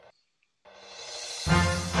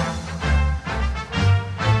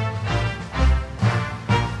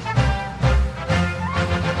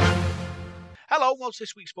download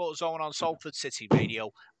this week's Sports Zone on Salford City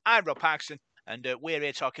Radio. I'm Rob Parkinson, and we're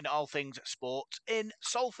here talking all things sports in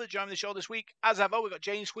Salford. Joining the show this week, as ever, we've got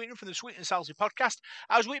James Sweeten from the Sweeten and Salty podcast.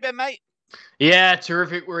 How's the week been, mate? Yeah,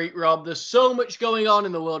 terrific week, Rob. There's so much going on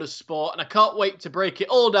in the world of sport, and I can't wait to break it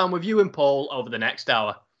all down with you and Paul over the next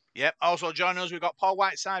hour. Yep, also joining us, we've got Paul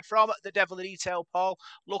Whiteside from The Devil in Detail. Paul,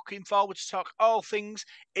 looking forward to talk all things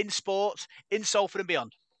in sport, in Salford and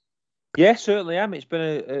beyond. Yeah, certainly am. It's been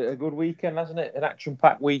a good weekend, hasn't it? An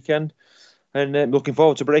action-packed weekend, and looking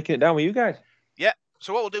forward to breaking it down with you guys. Yeah,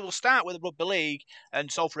 so what we'll do, we'll start with the Rugby League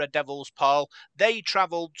and Salford Red Devils, Paul. They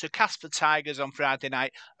travelled to Castleford Tigers on Friday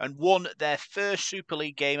night and won their first Super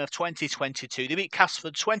League game of 2022. They beat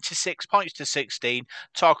Castleford 26 points to 16.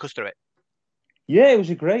 Talk us through it. Yeah, it was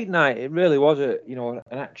a great night. It really was an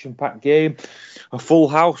action-packed game, a full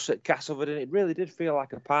house at Castleford, and it really did feel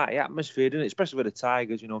like a party atmosphere, didn't it? Especially with the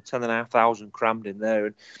Tigers, 10,500 crammed in there.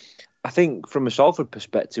 And I think from a Salford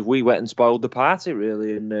perspective, we went and spoiled the party,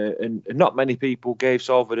 really, and not many people gave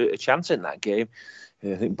Salford a chance in that game.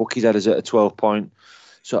 I think Bucky's had us at a 12-point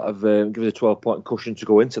sort of give us a 12-point cushion to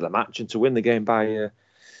go into the match and to win the game by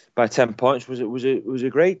 10 points was a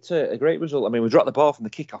great result. I mean, we dropped the ball from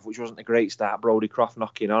the kickoff, which wasn't a great start. Brodie Croft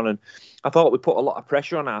knocking on, and I thought we put a lot of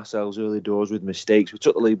pressure on ourselves early doors with mistakes. We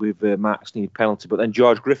took the lead with Mark Sneed penalty, but then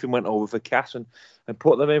George Griffin went over for Cass and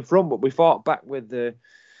put them in front. But we fought back with a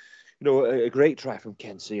great try from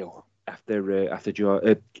Ken Seal after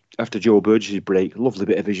Joe Burgess' break. Lovely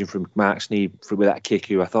bit of vision from Mark Sneed with that kick,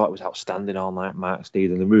 who I thought was outstanding all night. Mark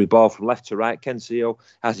Sneed, and they moved the ball from left to right. Ken Seal,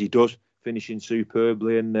 as he does, finishing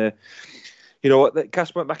superbly, and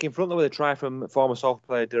Cass went back in front with a try from former Salford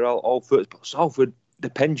player Darrell Alford. But Salford,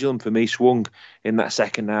 the pendulum for me swung in that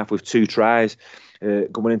second half with two tries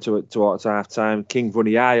going towards half time. King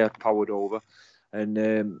Vuniaya powered over,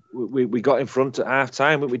 and we got in front at half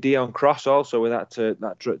time with Dion Cross also with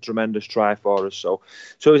that tremendous try for us. So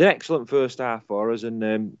it was an excellent first half for us,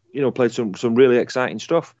 and played some really exciting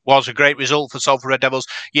stuff. Was a great result for Salford Red Devils.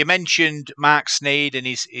 You mentioned Mark Sneed and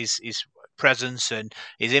his presence and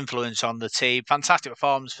his influence on the team. Fantastic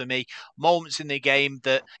performance for me. Moments in the game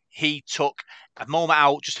that he took a moment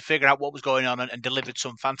out just to figure out what was going on and delivered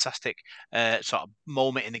some fantastic sort of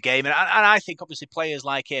moment in the game. And I think obviously players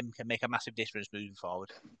like him can make a massive difference moving forward.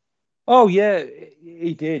 Oh yeah,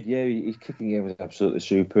 he did. Yeah, his kicking game was absolutely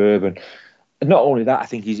superb, and not only that, I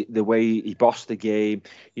think the way he bossed the game.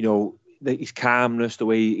 His calmness, the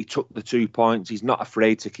way he took the 2 points. He's not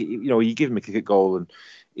afraid to kick. You give him a kick at goal and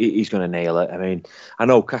he's going to nail it. I mean, I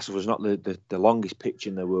know Castle was not the longest pitch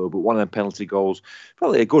in the world, but one of them penalty goals,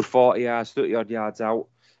 probably a good 40 yards, 30-odd yards out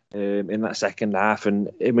in that second half.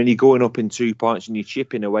 And when you're going up in 2 points and you're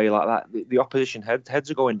chipping away like that, the opposition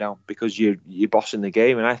heads are going down because you're bossing the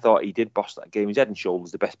game. And I thought he did boss that game. He's head and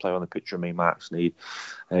shoulders the best player on the pitch for me, Mark Sneed.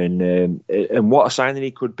 And what a signing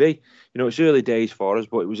he could be. It's early days for us,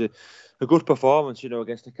 but it was a good performance,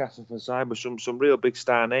 against the Castleford side with some real big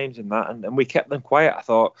star names in that, and we kept them quiet. I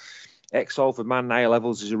thought ex-Salford man Niall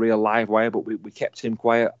Levels is a real live wire, but we kept him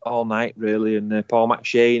quiet all night, really. And Paul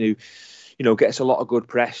McShane, who gets a lot of good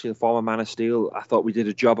press, the former Man of Steel, I thought we did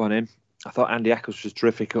a job on him. I thought Andy Eccles was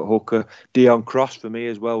terrific at hooker. Dion Cross, for me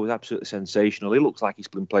as well, was absolutely sensational. He looks like he's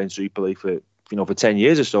been playing Super League for 10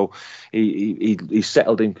 years or so. He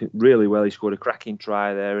settled in really well. He scored a cracking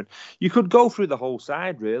try there. And you could go through the whole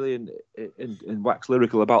side, really, and wax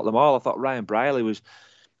lyrical about them all. I thought Ryan Brierley was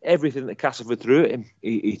everything that Castleford threw at him.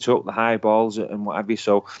 He took the high balls and what have you.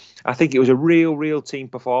 So I think it was a real team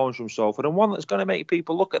performance from Salford, and one that's going to make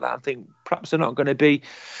people look at that and think perhaps they're not going to be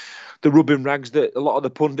the rubbing rags that a lot of the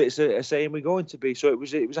pundits are saying we're going to be. So it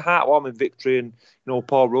was a heartwarming victory, and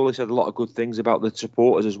Paul Rowley said a lot of good things about the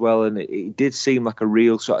supporters as well, and it did seem like a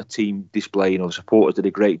real sort of team display. The supporters did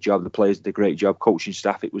a great job, the players did a great job, coaching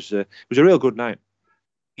staff. It was a real good night.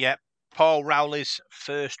 Yeah. Paul Rowley's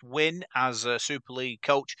first win as a Super League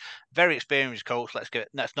coach, very experienced coach.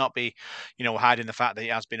 Let's not be, hiding the fact that he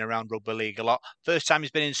has been around rugby league a lot. First time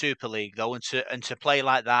he's been in Super League though, and to play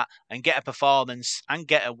like that and get a performance and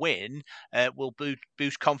get a win will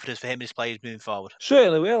boost confidence for him and his players moving forward.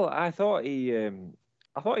 Certainly will. I thought he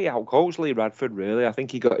outcoached Lee Radford. Really, I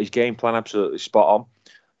think he got his game plan absolutely spot on.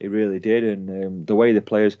 He really did, and the way the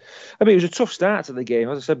players... I mean, it was a tough start to the game.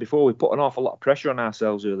 As I said before, we put an awful lot of pressure on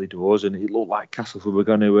ourselves early doors, and it looked like Castleford were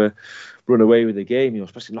going to run away with the game,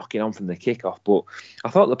 especially knocking on from the kickoff. But I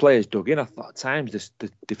thought the players dug in. I thought at times the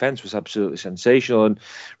defence was absolutely sensational and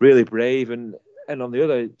really brave. And on the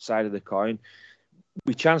other side of the coin,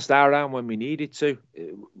 we chanced our arm when we needed to.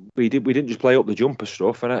 we didn't just play up the jumper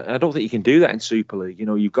stuff, and I don't think you can do that in Super League.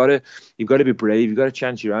 You've got to be brave, you've got to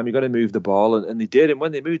chance your arm, you've got to move the ball, and they did. And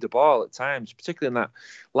when they moved the ball at times, particularly in that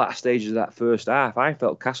latter stages of that first half, I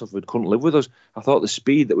felt Castleford couldn't live with us. I thought the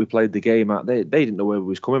speed that we played the game at, they didn't know where we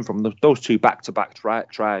was coming from. Those two back-to-back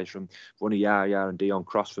tries from Vunny Yaya and Dion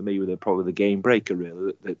Cross for me were probably the game breaker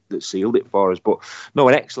really that sealed it for us. But no,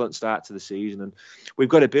 an excellent start to the season, and we've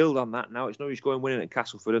got to build on that now. It's no use going winning at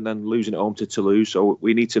Castleford and then losing at home to Toulouse. So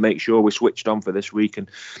we need to make sure we're switched on for this week and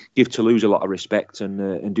give Toulouse a lot of respect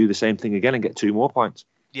and do the same thing again and get 2 more points.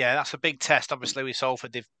 Yeah, that's a big test. Obviously, with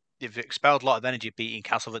Salford, they've expelled a lot of energy beating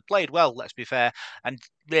Castleford. Played well, let's be fair. And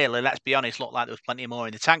really, let's be honest, looked like there was plenty more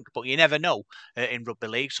in the tank. But you never know in rugby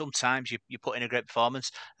league. Sometimes you put in a great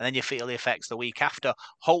performance and then you feel the effects the week after.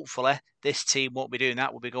 Hopefully, this team won't be doing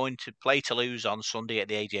that. We'll be going to play Toulouse on Sunday at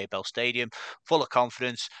the AJ Bell Stadium. Full of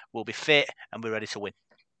confidence. We'll be fit and we're ready to win.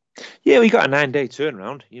 Yeah, we got a 9-day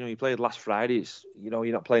turnaround. You played last Friday. It's, you're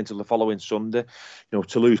not playing till the following Sunday.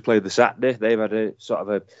 Toulouse played the Saturday. They've had a sort of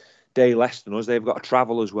a day less than us. They've got to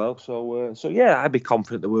travel as well. So yeah, I'd be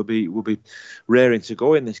confident that we'll be raring to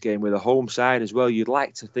go in this game with a home side as well. You'd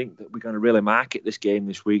like to think that we're going to really market this game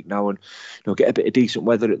this week now and get a bit of decent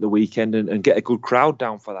weather at the weekend and get a good crowd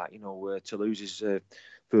down for that. Toulouse's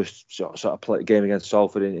first sort of game against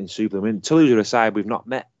Salford in Super League. I mean, Toulouse are a side we've not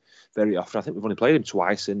met very often. I think we've only played them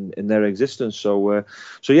twice in their existence. So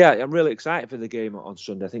yeah, I'm really excited for the game on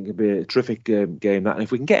Sunday. I think it'll be a terrific game, that. And if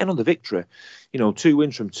we can get another victory, 2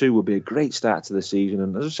 wins from 2 would be a great start to the season.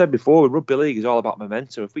 And as I said before, rugby league is all about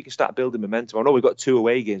momentum. If we can start building momentum, I know we've got 2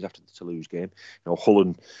 away games after the Toulouse game, Hull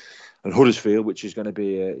and Huddersfield, which is going to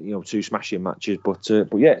be 2 smashing matches. But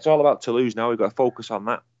yeah, it's all about Toulouse now. We've got to focus on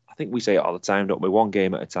that. I think we say it all the time, don't we? 1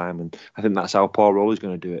 game at a time, and I think that's how Paul Rowley's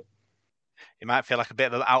going to do it. It might feel like a bit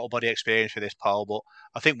of an out-of-body experience for this, Paul, but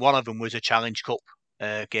I think one of them was a Challenge Cup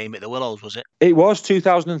game at the Willows, was it? It was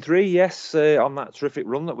 2003, yes, on that terrific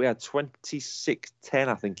run that we had 26-10,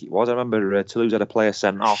 I think it was. I remember Toulouse had a player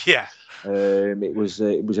sent off. Yeah. It was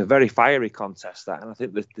a very fiery contest, that, and I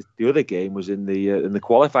think the other game was in the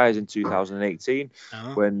qualifiers in 2018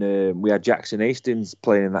 when we had Jackson Hastings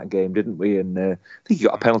playing in that game, didn't we? And I think he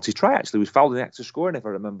got a penalty try. Actually, he was fouled in the act of scoring, if I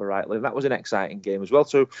remember rightly. And that was an exciting game as well.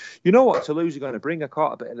 So you know what Toulouse are going to bring. I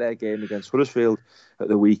caught a bit of their game against Huddersfield at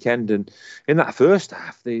the weekend, and in that first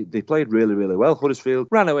half they played really, really well. Huddersfield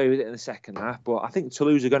ran away with it in the second half, but I think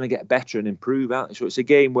Toulouse are going to get better and improve, aren't they? So it's a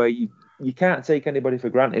game where you can't take anybody for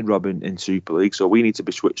granted, Rob, in Super League. So we need to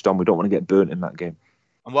be switched on. We don't want to get burnt in that game.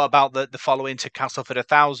 And what about the following to Castleford?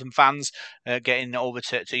 1,000 fans getting over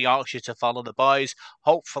to Yorkshire to follow the boys.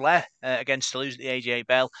 Hopefully, against Toulouse at the AJ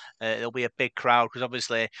Bell, there'll be a big crowd, because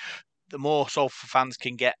obviously the more Salford fans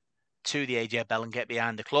can get to the AJ Bell and get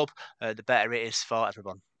behind the club, the better it is for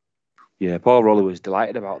everyone. Yeah, Paul Rowley was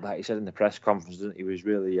delighted about that. He said in the press conference that he was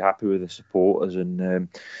really happy with the supporters, and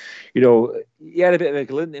he had a bit of a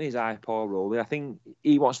glint in his eye, Paul Rowley. I think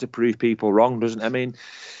he wants to prove people wrong, doesn't he? I mean,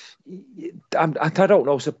 I don't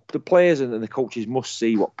know. So the players and the coaches must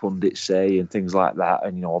see what pundits say and things like that.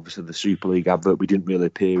 And obviously the Super League advert, we didn't really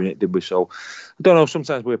appear in it, did we? So I don't know.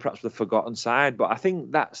 Sometimes we're perhaps the forgotten side, but I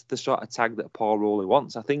think that's the sort of tag that Paul Rowley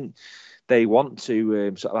wants. I think they want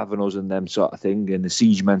to sort of have an us and them sort of thing, and the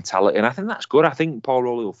siege mentality, and I think that's good. I think Paul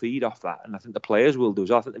Rowley will feed off that, and I think the players will do as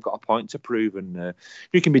well. I think they've got a point to prove, and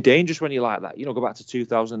you can be dangerous when you like that. Go back to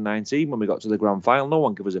 2019 when we got to the grand final. No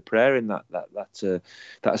one gave us a prayer in that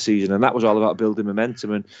season, and that was all about building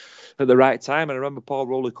momentum and at the right time. And I remember Paul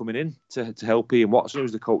Rowley coming in to help Ian Watson, who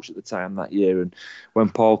was the coach at the time that year, and when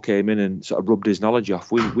Paul came in and sort of rubbed his knowledge off,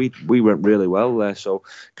 we went really well there. So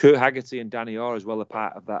Kurt Haggerty and Danny Orr as well are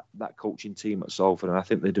part of that coaching team at Salford, and I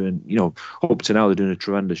think they're doing, up to now, they're doing a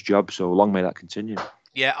tremendous job. So long may that continue.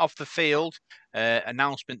 Yeah, off the field,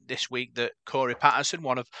 announcement this week that Corey Patterson,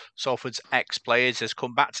 one of Salford's ex-players, has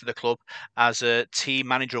come back to the club as a team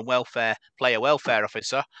manager and player welfare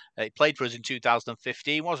officer. He played for us in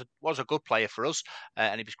 2015, was a good player for us,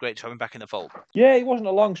 and it was great to have him back in the fold. Yeah, it wasn't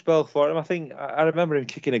a long spell for him. I think I remember him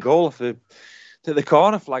kicking a goal off to the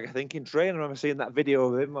corner flag, I think, in training. I remember seeing that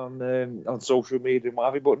video of him on social media and what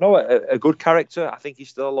have you. But no, a good character. I think he's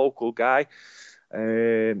still a local guy.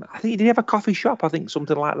 I think did he have a coffee shop? I think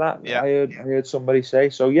something like that. Yeah. I heard somebody say.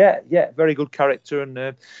 So yeah, very good character,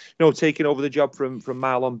 and taking over the job from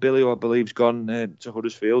Marlon Billy, who I believe's gone to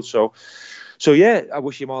Huddersfield. So yeah, I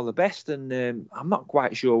wish him all the best, and I'm not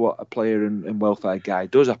quite sure what a player and welfare guy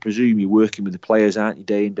does. I presume you're working with the players, aren't you,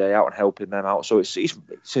 day in, day out, and helping them out. So it's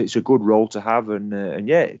a good role to have, and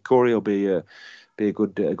yeah, Corey will be a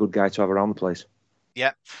good guy to have around the place.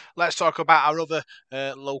 Yeah, let's talk about our other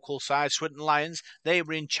local side, Swinton Lions. They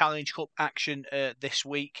were in Challenge Cup action this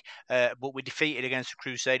week, but we defeated against the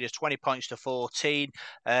Crusaders 20 points to 14.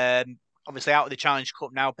 Obviously out of the Challenge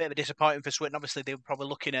Cup now, a bit of a disappointment for Swinton. Obviously, they were probably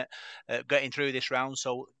looking at getting through this round,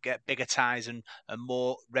 so get bigger ties and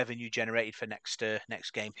more revenue generated for next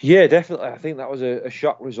game. Yeah, definitely. I think that was a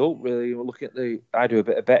shock result, really. Looking at I do a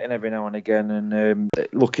bit of betting every now and again, and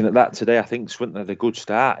looking at that today, I think Swinton had a good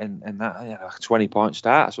start, and that 20-point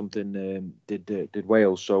start or something did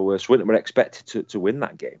Wales. So Swinton were expected to win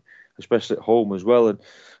that game, especially at home as well,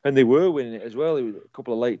 and they were winning it as well. There was a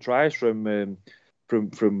couple of late tries from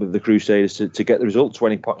the Crusaders to get the result,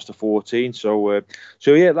 20 points to 14. So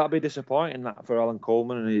yeah, that'll be disappointing that for Alan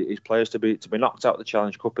Coleman and his players to be knocked out of the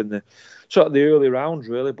Challenge Cup in the sort of the early rounds,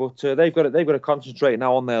 really. But they've got to concentrate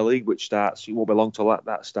now on their league, which starts. It won't be long till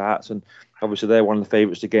that starts, and obviously they're one of the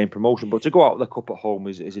favourites to gain promotion. But to go out of the cup at home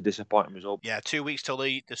is a disappointing result. Yeah, 2 weeks till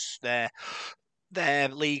their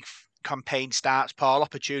league campaign starts, Paul.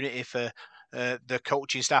 Opportunity for the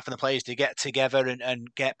coaching staff and the players to get together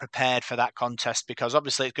and get prepared for that contest, because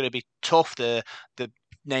obviously it's going to be tough. The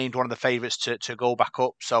named one of the favourites to go back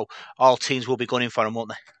up, so all teams will be gunning for them, won't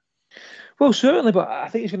they? Well, certainly, but I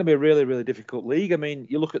think it's going to be a really, really difficult league. I mean,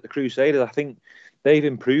 you look at the Crusaders, I think they've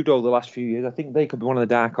improved over the last few years. I think they could be one of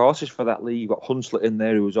the dark horses for that league. You've got Hunslet in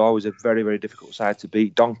there, who was always a very, very difficult side to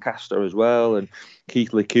beat. Doncaster as well, and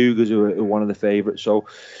Keighley Cougars, who are one of the favourites. So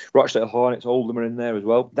Rochdale Hornets, Oldham are in there as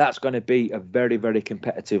well. That's going to be a very, very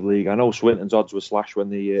competitive league. I know Swinton's odds were slashed when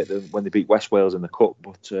they beat West Wales in the Cup,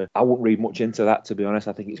 but I wouldn't read much into that, to be honest.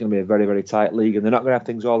 I think it's going to be a very, very tight league, and they're not going to have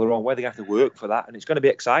things all their own way. They're going to have to work for that, and it's going to be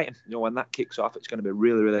exciting. You know, when that kicks off, it's going to be a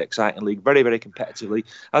really, really exciting league, very, very competitive league,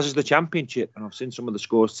 as is the Championship. And I've seen some of the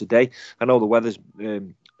scores today. I know the weather's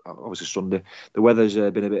obviously Sunday. The weather's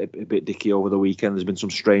been a bit dicky over the weekend. There's been some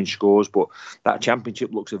strange scores, but that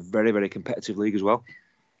Championship looks a very, very competitive league as well.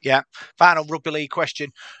 Yeah. Final rugby league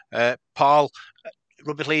question, Paul.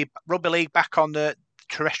 Rugby league back on the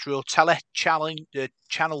terrestrial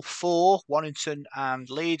Channel 4, Warrington and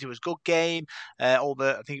Leeds. It was a good game. I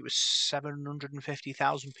think it was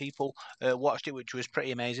 750,000 people watched it, which was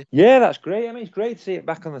pretty amazing. Yeah, that's great. I mean, it's great to see it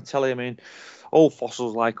back on the telly. I mean, old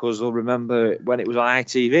fossils like us will remember when it was on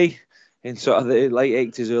ITV in sort of the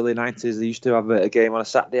late 80s, early 90s. They used to have a game on a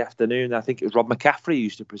Saturday afternoon. I think it was Rob McCaffrey who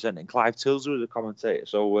used to present it, and Clive Tilser was a commentator.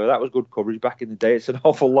 So that was good coverage back in the day. It's an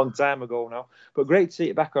awful long time ago now. But great to see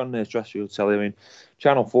it back on terrestrial telly. I mean,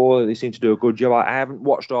 Channel 4, they seem to do a good job. I haven't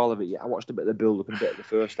watched all of it yet. I watched a bit of the build-up and a bit of the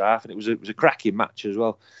first half, and it was a cracking match as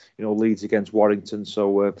well. You know, Leeds against Warrington.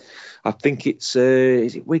 So I think it's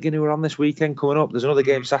is it Wigan who are on this weekend coming up? There's another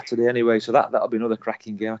game Saturday anyway, so that'll be another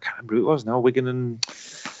cracking game. I can't remember who it was now. Wigan and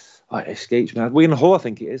it escapes me. Wigan and Hull, I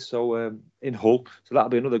think it is. So in Hull, so that'll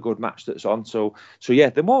be another good match that's on. So yeah,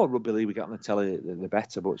 the more rugby league we get on the telly, the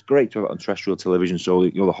better. But it's great to have it on terrestrial television, so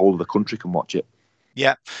the whole of the country can watch it.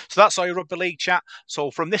 Yeah, so that's our rugby league chat.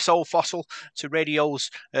 So from this old fossil to radio's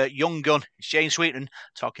young gun, it's James Sweeten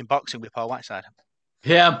talking boxing with Paul Whiteside.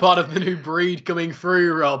 Yeah, I'm part of the new breed coming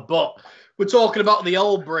through, Rob. But we're talking about the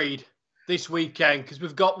old breed this weekend because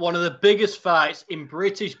we've got one of the biggest fights in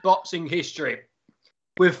British boxing history.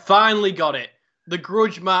 We've finally got it. The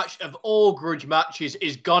grudge match of all grudge matches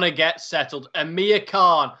is going to get settled. Amir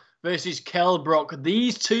Khan versus Kell Brook.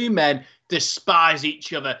 These two men despise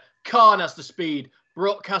each other. Khan has the speed.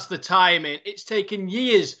 Brook has the timing. It's taken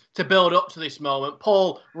years to build up to this moment.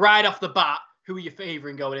 Paul, right off the bat, who are you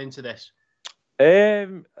favouring going into this?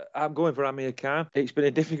 I'm going for Amir Khan. It's been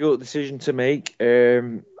a difficult decision to make.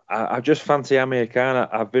 I just fancy Amir Khan.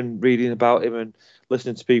 I've been reading about him and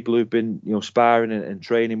listening to people who've been, sparring and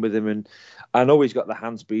training with him, and I know he's got the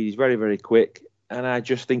hand speed. He's very, very quick, and I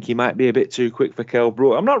just think he might be a bit too quick for Kell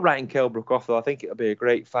Brook. I'm not writing Kell Brook off though. I think it'll be a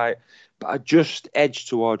great fight, but I just edge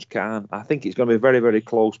towards Khan. I think it's going to be very, very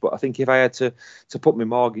close. But I think if I had to put my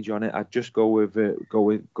mortgage on it, I'd just go with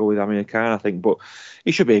Amir Khan. I think, but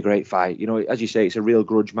it should be a great fight. As you say, it's a real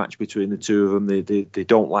grudge match between the two of them. They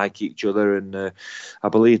don't like each other, and I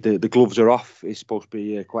believe the gloves are off. It's supposed to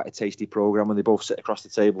be quite a tasty program, and they both sit across the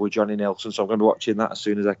table with Johnny Nelson. So I'm going to be watching that as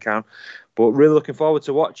soon as I can. But really looking forward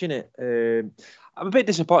to watching it. I'm a bit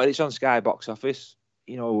disappointed it's on Sky Box Office.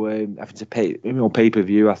 Having to pay,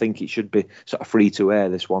 pay-per-view. I think it should be sort of free to air.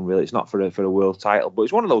 This one, really, it's not for a world title, but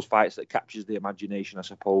it's one of those fights that captures the imagination, I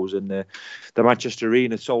suppose. And the Manchester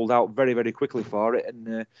Arena sold out very, very quickly for it,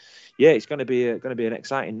 and it's going to be an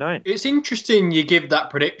exciting night. It's interesting you give that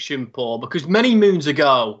prediction, Paul, because many moons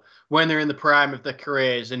ago, when they're in the prime of their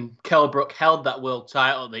careers, and Kell Brook held that world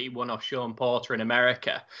title that he won off Sean Porter in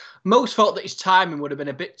America, most felt that his timing would have been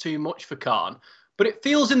a bit too much for Khan. But it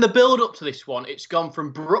feels in the build-up to this one, it's gone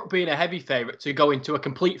from Brook being a heavy favourite to going to a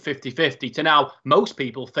complete 50-50 to now most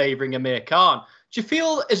people favouring Amir Khan. Do you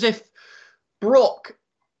feel as if Brook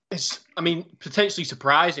is, potentially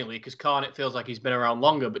surprisingly, because Khan, it feels like he's been around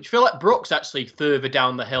longer, but do you feel like Brook's actually further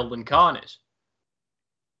down the hill than Khan is?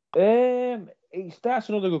 That's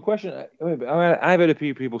another good question. I've heard a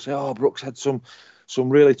few people say, "Oh, Brook's had some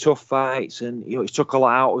really tough fights, and it's took a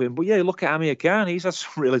lot out of him." But yeah, look at Amir Khan; he's had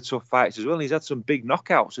some really tough fights as well. And he's had some big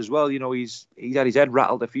knockouts as well. He's had his head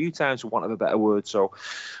rattled a few times, for want of a better word. So,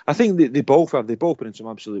 I think they both have. They've both been in some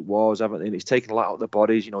absolute wars, haven't they? And it's taken a lot out of their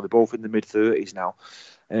bodies. They're both in the mid-30s now,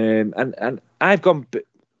 and I've gone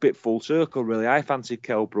bit full circle really. I fancied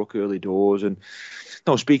Kell Brook early doors, and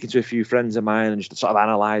speaking to a few friends of mine and just sort of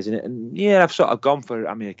analysing it, and yeah, I've sort of gone for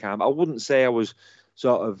Amir Khan. I wouldn't say I was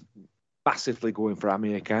sort of massively going for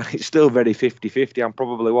Amir Khan. It's still very 50-50. I'm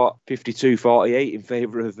probably 52-48 in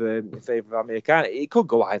favour of Amir Khan. It could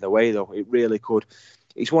go either way though. It really could.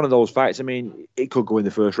 It's one of those fights. It could go in the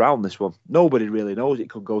first round. This one, nobody really knows. It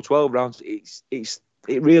could go 12 rounds.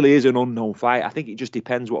 It really is an unknown fight. I think it just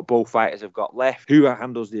depends what both fighters have got left, who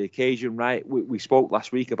handles the occasion right. We spoke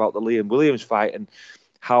last week about the Liam Williams fight and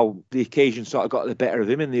how the occasion sort of got the better of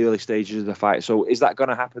him in the early stages of the fight. So is that going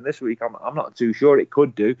to happen this week? I'm not too sure. It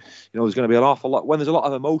could do. There's going to be an awful lot. When there's a lot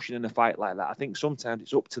of emotion in a fight like that, I think sometimes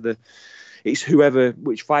it's up to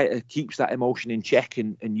which fighter keeps that emotion in check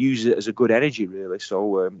and uses it as a good energy, really.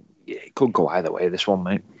 So, it could go either way, this one,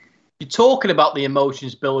 mate. You're talking about the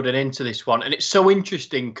emotions building into this one, and it's so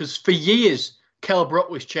interesting because for years, Kell Brook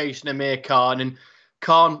was chasing Amir Khan, and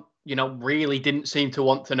Khan, really didn't seem to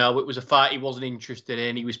want to know. It was a fight he wasn't interested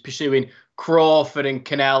in. He was pursuing Crawford and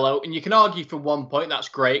Canelo, and you can argue from one point that's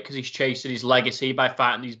great because he's chasing his legacy by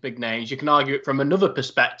fighting these big names. You can argue it from another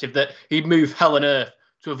perspective that he'd move hell and earth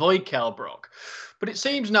to avoid Kell Brook. But it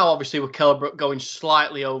seems now, obviously, with Kell Brook going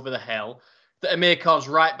slightly over the hill, that Amir Khan's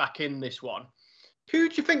right back in this one. Who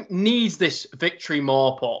do you think needs this victory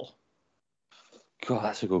more, Paul? God,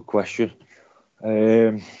 that's a good question.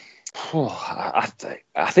 I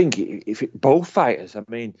think both fighters.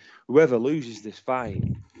 Whoever loses this fight,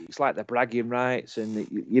 it's like the bragging rights, and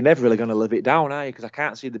you're never really going to live it down, are you? Because I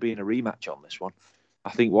can't see there being a rematch on this one.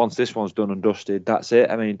 I think once this one's done and dusted, that's it.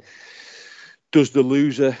 Does the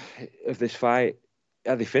loser of this fight,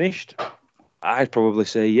 are they finished? I'd probably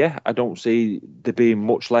say, yeah. I don't see there being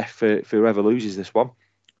much left for whoever loses this one.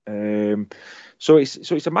 So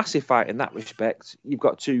it's a massive fight in that respect. You've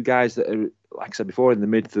got two guys that are, like I said before, in the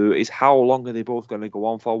mid-30s. How long are they both going to go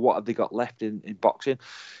on for? What have they got left in boxing?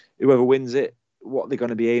 Whoever wins it, what are they going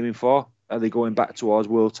to be aiming for? Are they going back towards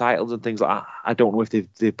world titles and things like that? I don't know if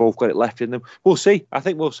they've both got it left in them. We'll see. I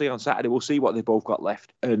think we'll see on Saturday. We'll see what they've both got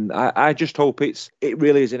left. And I just hope it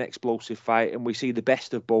really is an explosive fight and we see the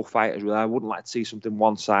best of both fighters. Really. I wouldn't like to see something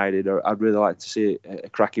one-sided, or I'd really like to see a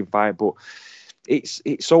cracking fight. But it's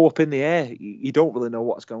so up in the air. You don't really know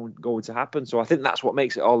what's going to happen. So I think that's what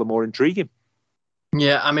makes it all the more intriguing.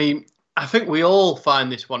 Yeah, I think we all find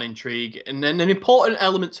this one intriguing. And then an important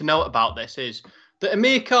element to note about this is that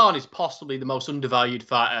Amir Khan is possibly the most undervalued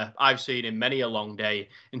fighter I've seen in many a long day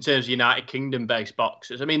in terms of United Kingdom-based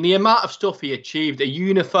boxers. The amount of stuff he achieved, a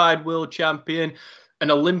unified world champion,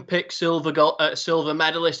 an Olympic silver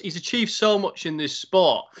medalist, he's achieved so much in this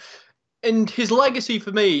sport. And his legacy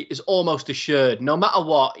for me is almost assured. No matter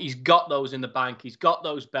what, he's got those in the bank. He's got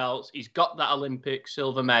those belts. He's got that Olympic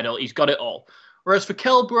silver medal. He's got it all. Whereas for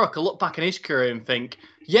Kell Brook, I look back in his career and think,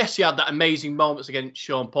 yes, he had that amazing moments against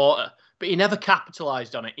Sean Porter, but he never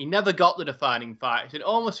capitalised on it. He never got the defining fights. It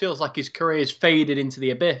almost feels like his career has faded into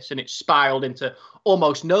the abyss and it's spiralled into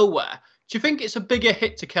almost nowhere. Do you think it's a bigger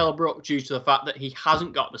hit to Kell Brook due to the fact that he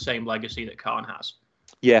hasn't got the same legacy that Khan has?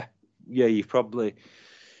 Yeah,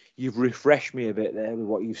 you've refreshed me a bit there with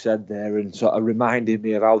what you've said there and sort of reminded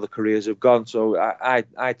me of how the careers have gone. So I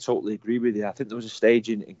totally agree with you. I think there was a stage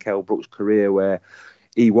in Kell Brook's career where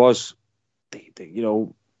he was,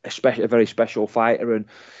 a very special fighter, and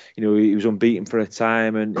he was unbeaten for a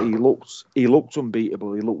time, and he looked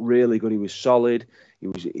unbeatable. He looked really good. He was solid.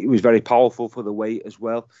 He was very powerful for the weight as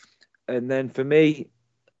well. And then for me,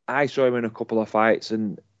 I saw him in a couple of fights,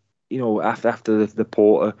 and after the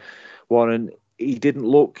Porter one, and he didn't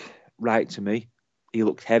look right to me. He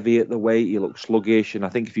looked heavy at the weight. He looked sluggish, and I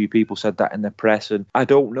think a few people said that in the press. And I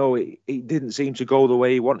don't know. It didn't seem to go the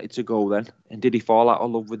way he wanted to go then. And did he fall out of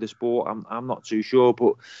love with the sport? I'm not too sure,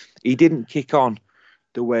 but he didn't kick on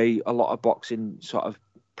the way a lot of boxing sort of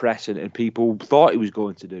press and people thought he was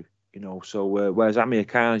going to do. So whereas Amir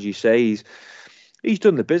Khan, as you say, he's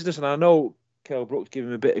done the business, and I know Kell Brooks give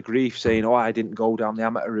him a bit of grief, saying, "Oh, I didn't go down the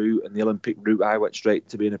amateur route and the Olympic route. I went straight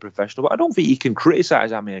to being a professional." But I don't think you can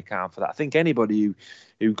criticise Amir Khan for that. I think anybody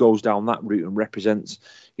who goes down that route and represents,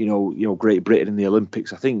 Great Britain in the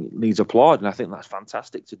Olympics, I think needs applaud, and I think that's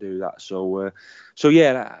fantastic to do that. So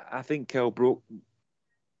yeah, I think Kell Brooks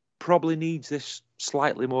probably needs this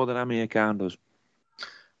slightly more than Amir Khan does.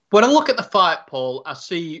 When I look at the fight, Paul, I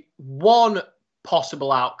see one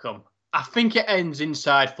possible outcome. I think it ends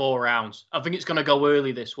inside 4 rounds. I think it's going to go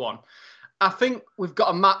early, this one. I think we've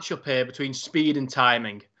got a matchup here between speed and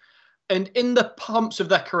timing. And in the pumps of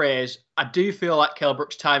their careers, I do feel like Kell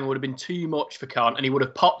Brooks' timing would have been too much for Khan, and he would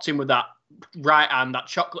have popped him with that right hand, that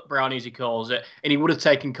chocolate brownie, as he calls it, and he would have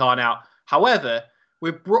taken Khan out. However,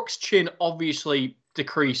 with Brooks' chin obviously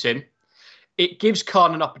decreasing, it gives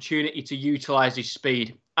Khan an opportunity to utilise his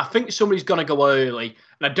speed. I think somebody's going to go early,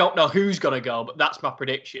 and I don't know who's going to go, but that's my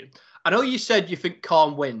prediction. I know you said you think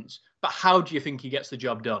Khan wins, but how do you think he gets the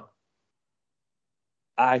job done?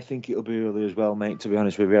 I think it'll be early as well, mate. To be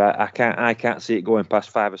honest with you, I can't see it going past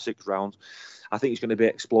 5 or 6 rounds. I think it's going to be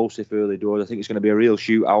explosive early doors. I think it's going to be a real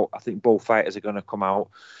shootout. I think both fighters are going to come out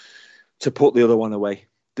to put the other one away.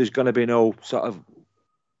 There's going to be no sort of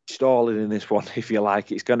stalling in this one, if you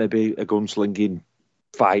like. It's going to be a gunslinging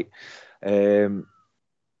fight. And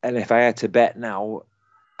if I had to bet now,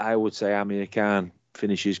 I would say Amir Khan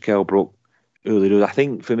finishes Kell Brook early doors. I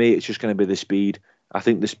think for me, it's just going to be the speed. I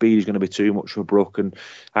think the speed is going to be too much for Brook, and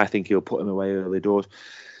I think he'll put him away early doors.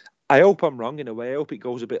 I hope I'm wrong in a way. I hope it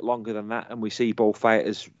goes a bit longer than that, and we see both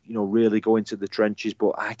fighters, really go into the trenches.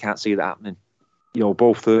 But I can't see that happening.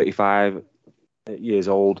 Both 35 years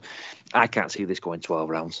old. I can't see this going 12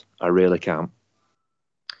 rounds. I really can't.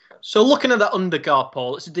 So looking at that undercard,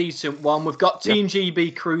 Paul, it's a decent one. We've got Team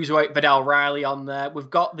GB Cruiserweight Vidal Riley on there.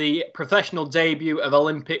 We've got the professional debut of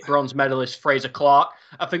Olympic bronze medalist Fraser Clark.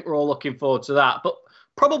 I think we're all looking forward to that. But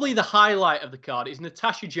probably the highlight of the card is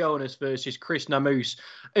Natasha Jonas versus Chris Namus.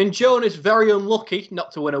 And Jonas, very unlucky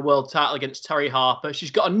not to win a world title against Terry Harper.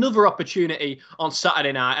 She's got another opportunity on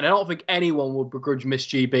Saturday night, and I don't think anyone would begrudge Miss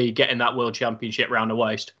GB getting that world championship round the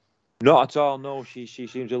waist. Not at all, no. She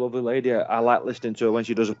seems a lovely lady. I like listening to her when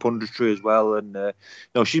she does a punditry as well. And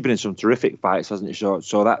she's been in some terrific fights, hasn't she?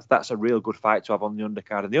 So that's a real good fight to have on the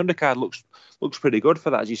undercard. And the undercard looks pretty good for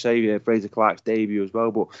that, as you say, Fraser Clark's debut as well.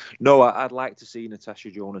 But no, I'd like to see Natasha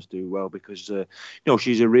Jonas do well because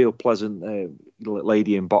she's a real pleasant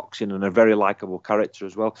lady in boxing and a very likable character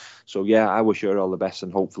as well. So yeah, I wish her all the best,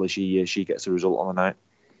 and hopefully she gets a result on the night.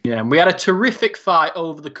 Yeah, and we had a terrific fight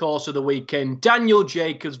over the course of the weekend. Daniel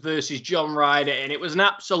Jacobs versus John Ryder, and it was an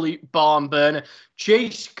absolute barn burner.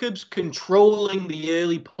 Jacobs controlling the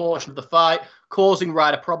early portion of the fight, causing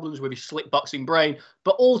Ryder problems with his slick boxing brain.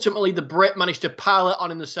 But ultimately, the Brit managed to pile it on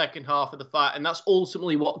in the second half of the fight, and that's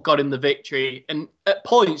ultimately what got him the victory. And at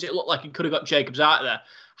points, it looked like he could have got Jacobs out of there.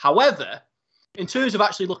 However, in terms of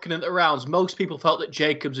actually looking at the rounds, most people felt that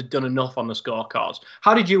Jacobs had done enough on the scorecards.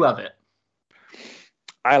 How did you have it?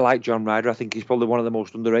 I like John Ryder. I think he's probably one of the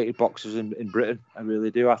most underrated boxers in Britain. I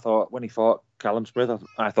really do. I thought when he fought Callum Smith,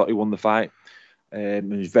 I thought he won the fight. He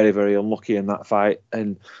was very, very unlucky in that fight.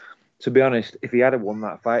 And to be honest, if he had won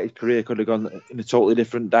that fight, his career could have gone in a totally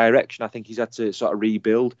different direction. I think he's had to sort of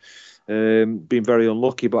rebuild, been very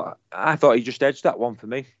unlucky. But I thought he just edged that one for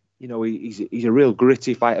me. He's a real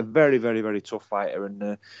gritty fighter, very, very, very tough fighter,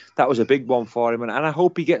 and that was a big one for him. And I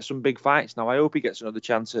hope he gets some big fights now. I hope he gets another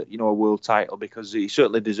chance at a world title because he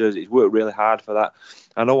certainly deserves it. He's worked really hard for that.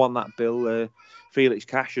 I know on that bill, Felix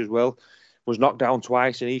Cash as well was knocked down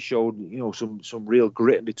twice, and he showed some real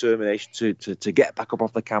grit and determination to get back up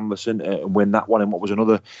off the canvas and win that one in what was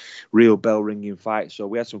another real bell ringing fight. So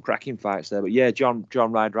we had some cracking fights there. But yeah, John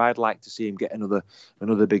Ryder, I'd like to see him get another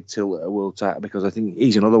big tilt at a world title because I think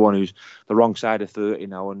he's another one who's the wrong side of 30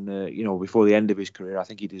 now, and before the end of his career, I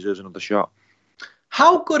think he deserves another shot.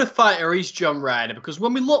 How good a fighter is John Ryder? Because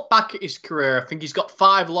when we look back at his career, I think he's got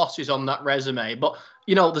 5 losses on that resume. But,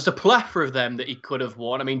 there's a plethora of them that he could have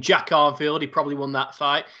won. I mean, Jack Arnfield, he probably won that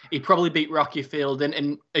fight. He probably beat Rocky Fielding.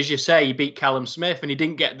 And as you say, he beat Callum Smith, and he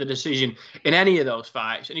didn't get the decision in any of those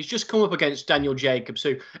fights. And he's just come up against Daniel Jacobs,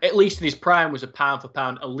 who, at least in his prime, was a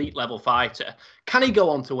pound-for-pound elite-level fighter. Can he go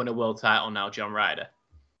on to win a world title now, John Ryder?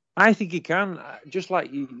 I think he can. Just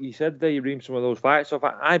like you said there, you reamed some of those fights off.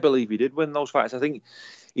 I believe he did win those fights. I think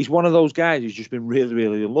he's one of those guys who's just been really,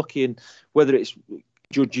 really unlucky. And whether it's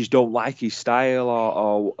judges don't like his style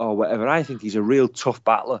or whatever, I think he's a real tough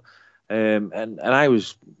battler. And I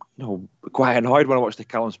was quite annoyed when I watched the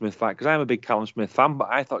Callum Smith fight because I'm a big Callum Smith fan, but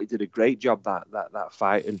I thought he did a great job that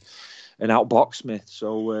fight. And outbox Smith.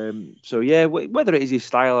 So yeah, whether it is his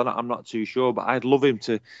style or not, I'm not too sure. But I'd love him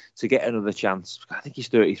to get another chance. I think he's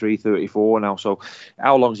 33, 34 now. So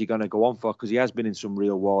how long is he going to go on for? Because he has been in some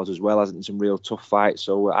real wars as well, hasn't he? Some real tough fights.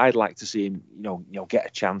 So I'd like to see him, get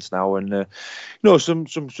a chance now. And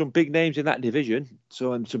some big names in that division.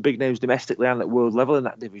 So and some big names domestically and at world level in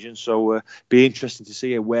that division. So be interesting to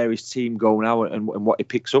see where his team go now and what he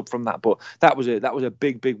picks up from that. But that was a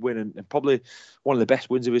big win and probably one of the best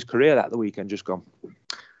wins of his career that the weekend just gone.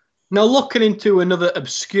 Now, looking into another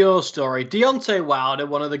obscure story, Deontay Wilder,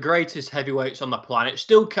 one of the greatest heavyweights on the planet,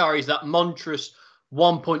 still carries that monstrous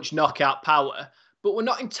one-punch knockout power, but we're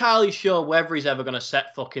not entirely sure whether he's ever going to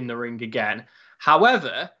set foot in the ring again.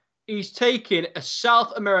 However, he's taken a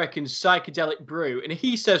South American psychedelic brew, and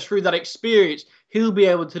he says through that experience, he'll be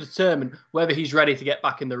able to determine whether he's ready to get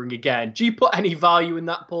back in the ring again. Do you put any value in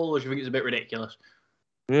that, Paul, or do you think it's a bit ridiculous?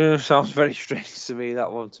 Yeah, sounds very strange to me, that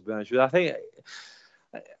one, to be honest with you. I think,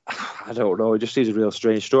 I don't know, it just seems a real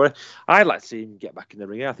strange story. I'd like to see him get back in the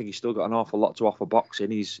ring. I think he's still got an awful lot to offer boxing.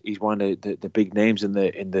 He's one of the big names in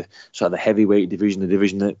the sort of the heavyweight division, the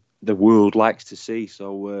division that the world likes to see.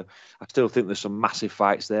 So I still think there's some massive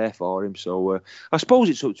fights there for him. So I suppose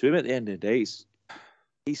it's up to him at the end of the day.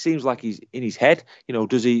 He seems like he's in his head.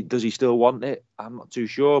 Does he still want it? I'm not too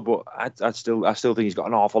sure, but I still think he's got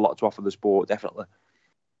an awful lot to offer the sport, definitely.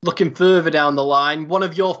 Looking further down the line, one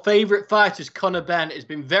of your favourite fighters, Conor Benn, has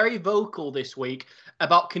been very vocal this week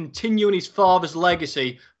about continuing his father's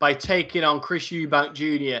legacy by taking on Chris Eubank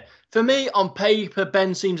Jr. For me, on paper,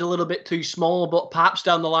 Ben seems a little bit too small, but perhaps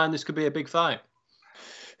down the line this could be a big fight.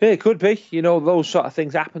 Yeah, it could be. Those sort of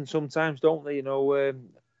things happen sometimes, don't they?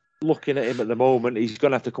 Looking at him at the moment, he's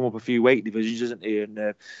going to have to come up a few weight divisions, isn't he? And,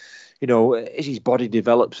 as his body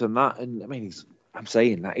develops and that, and I mean, I'm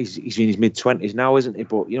saying that he's in his mid-20s now, isn't he?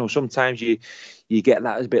 But sometimes you get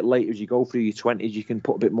that as a bit later as you go through your 20s. You can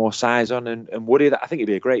put a bit more size on, and would he? I think it'd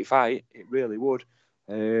be a great fight. It really would.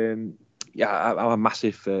 I'm a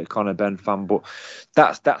massive Conor Benn fan, but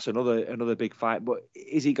that's another big fight. But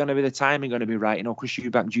is he going to be the timing going to be right? Chris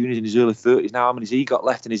Eubank Jr. is in his early 30s now. I mean, has he got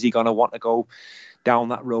left, and is he going to want to go down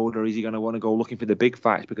that road, or is he going to want to go looking for the big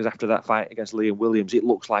fights? Because after that fight against Liam Williams, it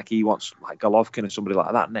looks like he wants like Golovkin or somebody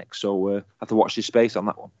like that next. So I have to watch this space on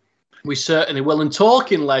that one. We certainly will. And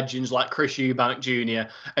talking legends like Chris Eubank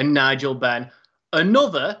Jr. and Nigel Benn,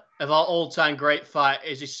 another of our all-time great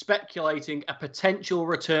fighters is speculating a potential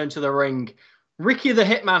return to the ring. Ricky the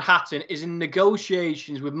Hitman Hatton is in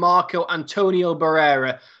negotiations with Marco Antonio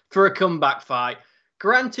Barrera for a comeback fight.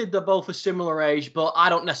 Granted, they're both a similar age, but I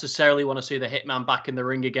don't necessarily want to see the Hitman back in the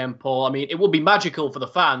ring again, Paul. I mean, it would be magical for the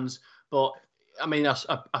fans, but I mean,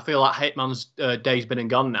 I feel like Hitman's day's been and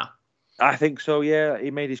gone now. I think so, yeah. He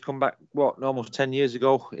made his comeback, almost 10 years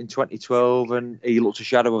ago in 2012, and he looks a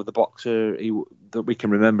shadow of the boxer that we can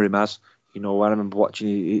remember him as. I remember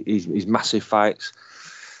watching his massive fights.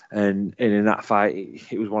 And in that fight,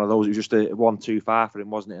 it was one of those. It was just a 1-2 far for him,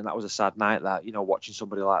 wasn't it? And that was a sad night. That watching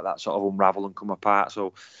somebody like that sort of unravel and come apart.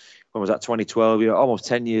 So when was that? 2012. Almost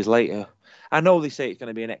 10 years later. I know they say it's going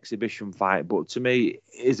to be an exhibition fight, but to me,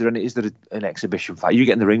 is there an exhibition fight? You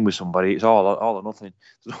get in the ring with somebody, it's all or nothing.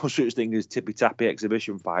 There's no such thing as tippy tappy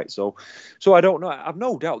exhibition fight. So I don't know. I've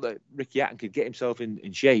no doubt that Ricky Hatton could get himself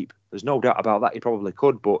in shape. There's no doubt about that. He probably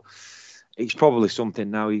could, but it's probably something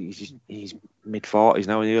now. He's mid-40s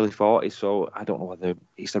now, in the early 40s, so I don't know whether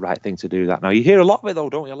it's the right thing to do that now. You hear a lot of it, though,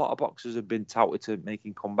 don't you? A lot of boxers have been touted to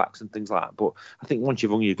making comebacks and things like that, but I think once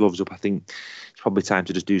you've hung your gloves up, I think it's probably time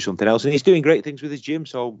to just do something else. And he's doing great things with his gym,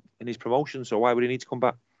 in his promotion, so why would he need to come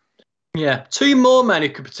back? Yeah, two more men who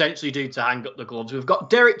could potentially do to hang up the gloves. We've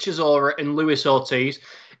got Derek Chisora and Luis Ortiz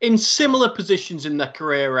in similar positions in their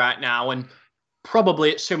career right now, and probably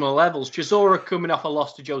at similar levels. Chisora coming off a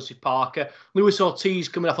loss to Joseph Parker. Luis Ortiz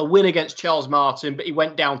coming off a win against Charles Martin, but he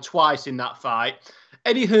went down twice in that fight.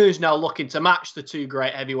 Eddie Hearn's now looking to match the two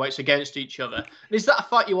great heavyweights against each other. And is that a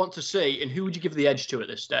fight you want to see? And who would you give the edge to at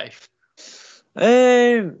this stage?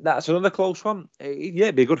 That's another close one. Yeah,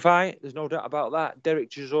 it'd be a good fight. There's no doubt about that. Derek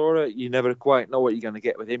Chisora, you never quite know what you're going to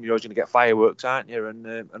get with him. You're always going to get fireworks, aren't you?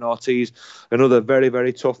 And Ortiz, another very,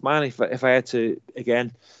 very tough man. If I had to,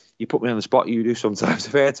 again, you put me on the spot, you do sometimes.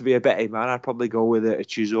 If I had to be a betting man, I'd probably go with a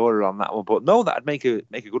Chisora on that one. But no, that'd make a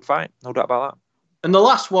good fight. No doubt about that. And the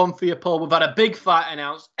last one for you, Paul, we've had a big fight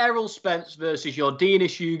announced. Errol Spence versus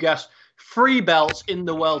Yordenis Ugas. 3 belts in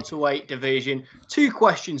the welterweight division. 2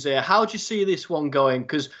 questions here. How do you see this one going?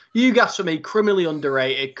 Because Ugas, for me, criminally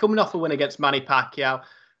underrated. Coming off a win against Manny Pacquiao.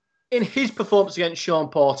 in his performance against Sean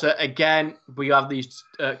Porter, again, we have these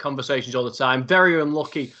conversations all the time. Very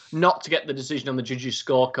unlucky not to get the decision on the judges'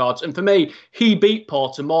 scorecards. And for me, he beat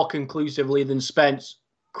Porter more conclusively than Spence,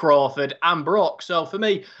 Crawford and Brook. So for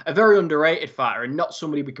me, a very underrated fighter and not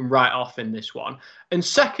somebody we can write off in this one. And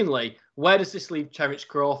secondly, where does this leave Terence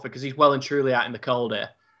Crawford? Because he's well and truly out in the cold here.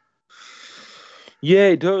 Yeah,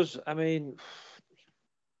 it does. I mean,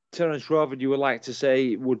 Terence Crawford, you would like to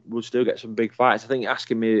say, would still get some big fights. I think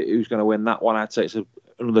asking me who's going to win that one, I'd say it's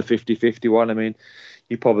another 50-50 one. I mean,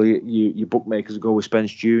 your bookmakers go with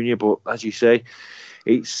Spence Jr., but as you say,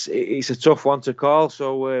 it's a tough one to call.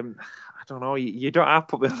 So I don't know. You don't have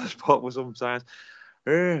to put me on the spot with sometimes.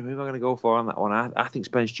 Who am I going to go for on that one? I think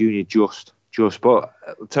Spence Jr. just. But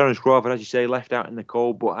Terence Crawford, as you say, left out in the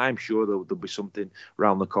cold. But I'm sure there'll be something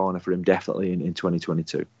around the corner for him definitely in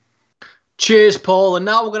 2022. Cheers, Paul. And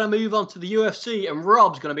now we're going to move on to the UFC, and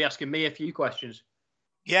Rob's going to be asking me a few questions.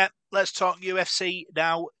 Yeah, let's talk UFC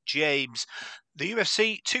now, James. The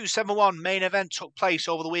UFC 271 main event took place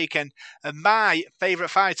over the weekend, and my favourite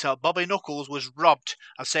fighter, Bobby Knuckles, was robbed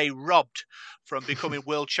from becoming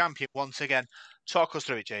world champion once again. Talk us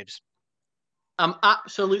through it, James. I'm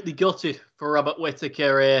absolutely gutted for Robert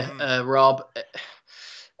Whittaker here, Rob.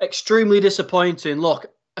 Extremely disappointing. Look,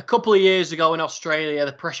 a couple of years ago in Australia,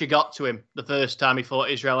 the pressure got to him the first time he fought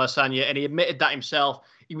Israel Adesanya, and he admitted that himself.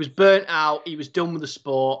 He was burnt out. He was done with the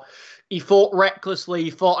sport. He fought recklessly. He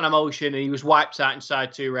fought on emotion, and he was wiped out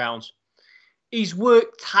inside 2 rounds. He's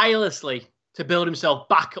worked tirelessly to build himself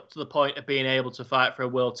back up to the point of being able to fight for a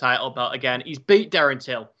world title belt again. He's beat Darren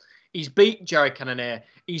Till. He's beat Jared Cannonier.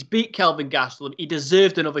 He's beat Kelvin Gastelum. He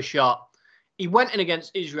deserved another shot. He went in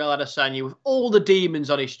against Israel Adesanya with all the demons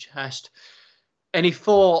on his chest, and he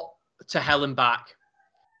fought to hell and back.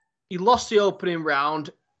 He lost the opening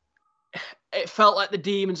round. It felt like the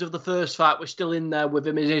demons of the first fight were still in there with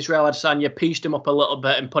him as Israel Adesanya pieced him up a little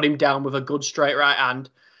bit and put him down with a good straight right hand.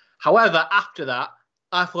 However, after that,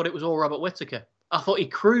 I thought it was all Robert Whittaker. I thought he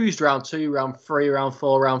cruised round 2, round 3, round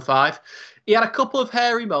 4, round 5. He had a couple of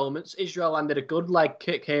hairy moments. Israel landed a good leg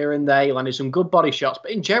kick here and there. He landed some good body shots.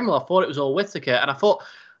 But in general, I thought it was all Whittaker. And I thought,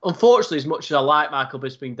 unfortunately, as much as I like Michael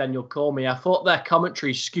Bisping and Daniel Cormier, I thought their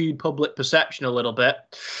commentary skewed public perception a little bit.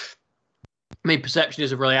 I mean, perception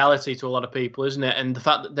is a reality to a lot of people, isn't it? And the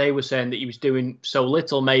fact that they were saying that he was doing so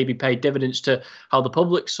little maybe paid dividends to how the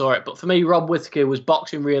public saw it. But for me, Rob Whittaker was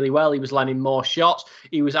boxing really well. He was landing more shots.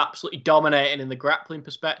 He was absolutely dominating in the grappling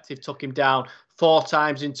perspective, took him down 4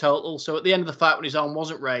 times in total. So at the end of the fight, when his arm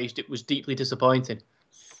wasn't raised, it was deeply disappointing.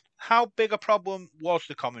 How big a problem was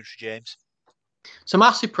the commentary, James? It's a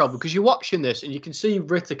massive problem because you're watching this and you can see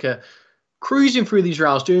Whittaker cruising through these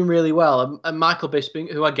rounds, doing really well. And Michael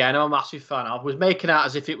Bisping, who again I'm a massive fan of, was making out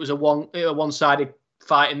as if it was a one-sided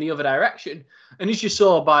fight in the other direction. And as you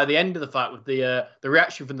saw by the end of the fight with the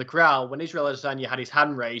reaction from the crowd, when Israel Adesanya had his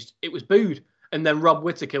hand raised, it was booed. And then Rob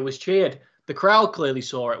Whittaker was cheered. The crowd clearly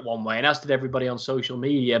saw it one way, and as did everybody on social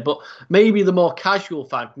media. But maybe the more casual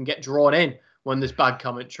fan can get drawn in when there's bad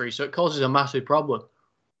commentary. So it causes a massive problem.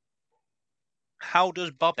 How does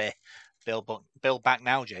Bobby build back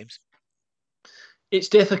now, James? It's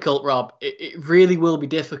difficult, Rob. It really will be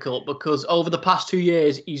difficult because over the past 2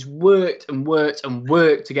 years, he's worked and worked and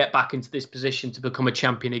worked to get back into this position to become a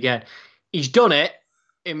champion again. He's done it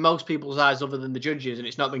in most people's eyes other than the judges, and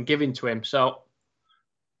it's not been given to him. So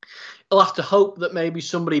he'll have to hope that maybe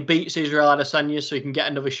somebody beats Israel Adesanya so he can get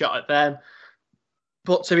another shot at them.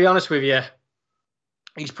 But to be honest with you,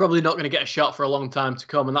 he's probably not going to get a shot for a long time to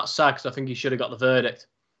come, and that's sad because I think he should have got the verdict.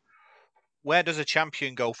 Where does a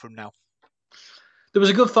champion go from now? There was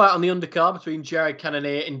a good fight on the undercard between Jared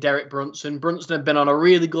Cannonier and Derek Brunson. Brunson had been on a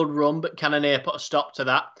really good run, but Cannonier put a stop to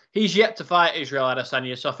that. He's yet to fight Israel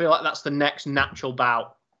Adesanya, so I feel like that's the next natural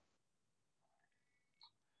bout.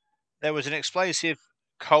 There was an explosive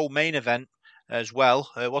co-main event as well,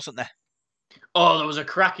 wasn't there? Oh, there was a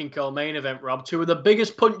cracking co-main event, Rob. 2 of the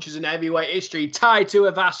biggest punches in heavyweight history, Tai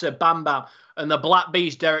Tuivasa, Bam Bam, and the Black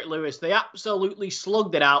Beast, Derek Lewis. They absolutely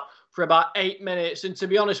slugged it out for about 8 minutes. And to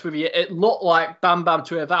be honest with you, it looked like Bam Bam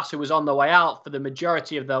Tuivasa was on the way out for the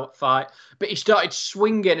majority of the fight. But he started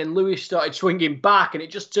swinging and Lewis started swinging back, and it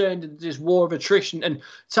just turned into this war of attrition. And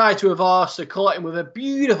Tai Tuivasa caught him with a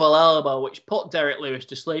beautiful elbow, which put Derek Lewis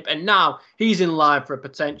to sleep. And now he's in line for a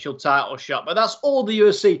potential title shot. But that's all the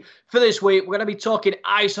UFC for this week. We're going to be talking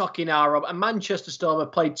ice hockey now, Rob. And Manchester Storm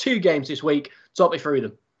have played 2 games this week. Talk me through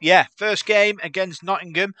them. Yeah, first game against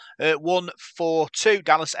Nottingham, 1-4-2.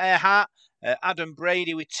 Dallas Earhart Adam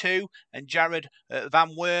Brady with 2, and Jared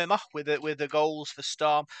Van Wormer with the goals for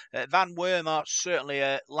Storm. Van Wormer certainly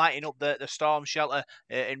lighting up the Storm shelter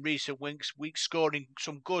in recent weeks, scoring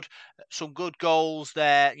some good goals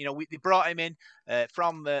there. They brought him in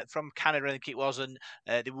from Canada, I think it was, and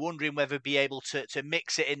they were wondering whether he'd be able to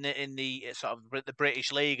mix it in the sort of the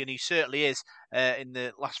British League, and he certainly is in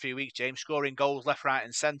the last few weeks, James, scoring goals left, right,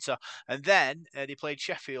 and centre. And then they played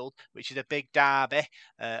Sheffield, which is a big derby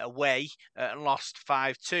away, and lost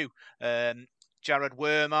 5-2. Jared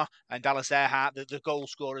Wormer and Dallas Earhart, the goal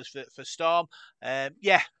scorers for Storm. I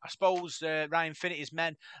suppose Ryan Finnity's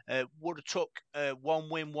men would have took 1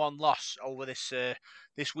 win, 1 loss over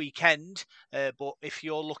this weekend. But if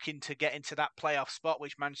you're looking to get into that playoff spot,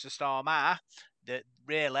 which Manchester Storm are, that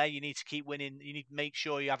really you need to keep winning. You need to make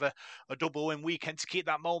sure you have a double win weekend to keep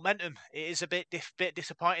that momentum. It is a bit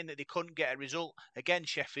disappointing that they couldn't get a result against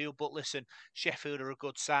Sheffield, but listen, Sheffield are a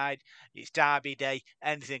good side. It's Derby Day.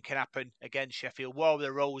 Anything can happen against Sheffield. War of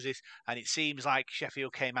the Roses, and it seems like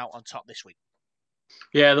Sheffield came out on top this week.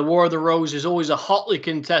 Yeah, the War of the Roses is always a hotly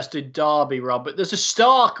contested derby, Rob, but there's a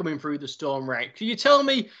star coming through the Storm ranks. Can you tell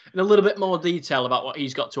me in a little bit more detail about what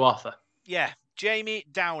he's got to offer? Yeah, Jamie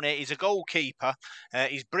Downey is a goalkeeper.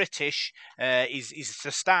 He's British. He's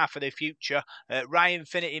a star for the future. Ryan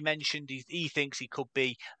Finity mentioned he thinks he could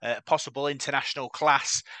be a possible international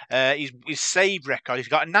class. His save record, he's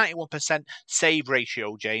got a 91% save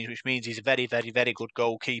ratio, James, which means he's a very, very, very good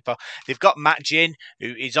goalkeeper. They've got Matt Ginn,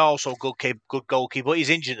 who is also a good goalkeeper, but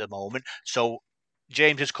he's injured at the moment. So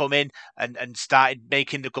James has come in and started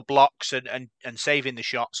making the good blocks and saving the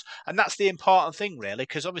shots. And that's the important thing, really,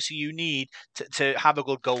 because obviously you need to have a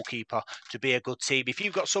good goalkeeper to be a good team. If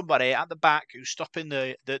you've got somebody at the back who's stopping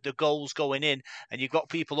the goals going in, and you've got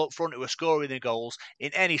people up front who are scoring the goals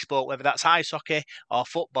in any sport, whether that's ice hockey or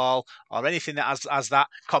football or anything that has that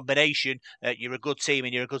combination, you're a good team,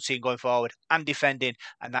 and you're a good team going forward and defending.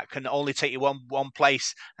 And that can only take you one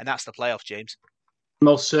place, and that's the playoffs, James.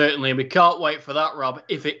 Most certainly. We can't wait for that, Rob,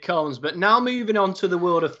 if it comes. But now moving on to the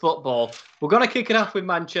world of football, we're going to kick it off with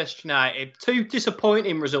Manchester United. 2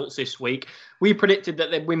 disappointing results this week. We predicted that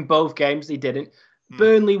they'd win both games. They didn't.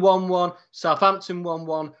 Burnley 1-1, Southampton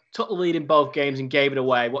 1-1, took the lead in both games and gave it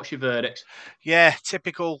away. What's your verdict? Yeah,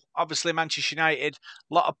 typical. Obviously, Manchester United,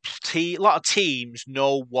 a lot of teams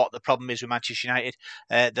know what the problem is with Manchester United.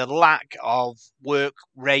 The lack of work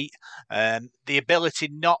rate, the ability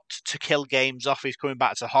not to kill games off is coming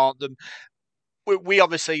back to haunt them. We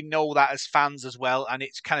obviously know that as fans as well, and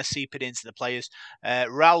it's kind of seeping into the players.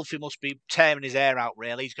 Ralphie must be tearing his hair out,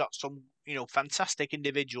 really. He's got some fantastic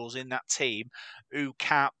individuals in that team who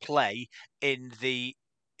can't play in the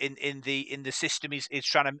system he's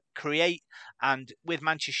trying to create. And with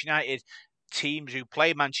Manchester United, teams who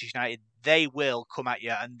play Manchester United, they will come at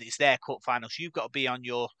you, and it's their cup final. So you've got to be on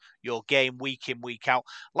your game week in, week out.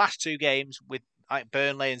 Last 2 games with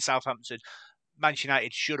Burnley and Southampton, Manchester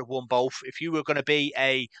United should have won both. If you were going to be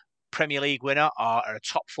a Premier League winner or a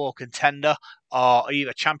top 4 contender or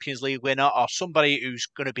either Champions League winner or somebody who's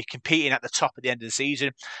going to be competing at the top at the end of the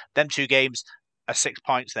season, them 2 games are 6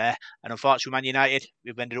 points there. And unfortunately, Man United,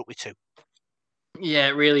 we've ended up with 2. Yeah,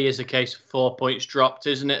 it really is a case of 4 points dropped,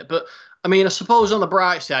 isn't it? But I mean, I suppose on the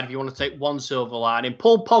bright side, if you want to take one silver lining,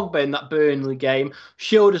 Paul Pogba in that Burnley game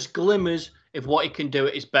showed us glimmers of what he can do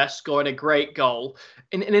at his best, scoring a great goal.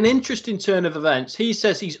 In an interesting turn of events, he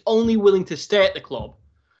says he's only willing to stay at the club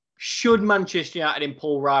should Manchester United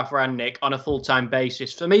employ Ralf Rangnick on a full-time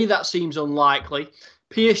basis. For me, that seems unlikely.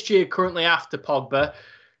 PSG are currently after Pogba.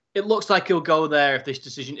 It looks like he'll go there if this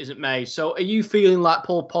decision isn't made. So are you feeling like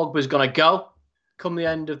Paul Pogba's going to go come the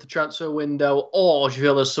end of the transfer window, or do you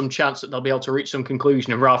feel there's some chance that they'll be able to reach some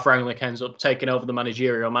conclusion and Ralf Rangnick ends up taking over the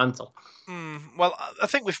managerial mantle? Well, I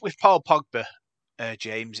think with Paul Pogba,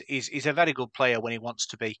 James, he's a very good player when he wants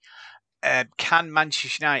to be. Can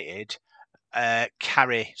Manchester United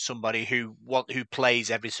carry somebody who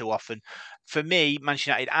plays every so often? For me,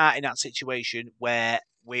 Manchester United are in that situation where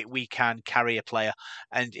we can carry a player,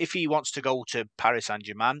 and if he wants to go to Paris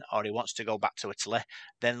Saint-Germain or he wants to go back to Italy,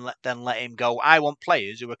 then let him go. I want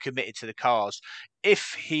players who are committed to the cause.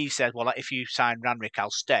 If he said, well, if you sign Rangnick,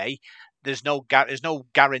 I'll stay, there's no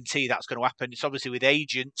guarantee that's going to happen. It's obviously with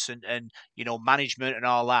agents and management and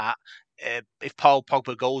all that. If Paul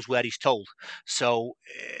Pogba goes where he's told. So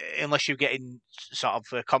unless you're getting sort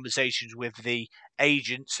of conversations with the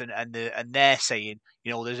agents and they're saying,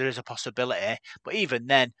 there is a possibility. But even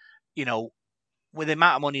then, with the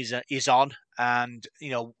amount of money he's on, and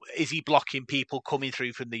is he blocking people coming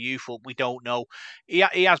through from the youth? Well, we don't know. He's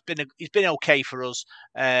been okay for us,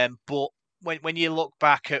 but when you look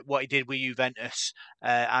back at what he did with Juventus,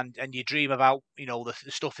 and you dream about the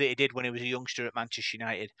stuff that he did when he was a youngster at Manchester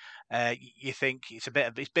United, you think it's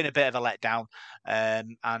been a bit of a letdown,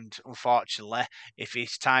 and unfortunately, if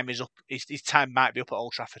his time is up, his time might be up at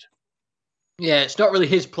Old Trafford. Yeah, it's not really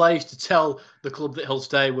his place to tell the club that he'll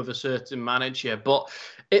stay with a certain manager, but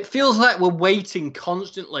it feels like we're waiting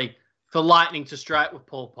constantly for lightning to strike with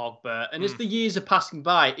Paul Pogba. And as the years are passing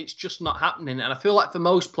by, it's just not happening. And I feel like for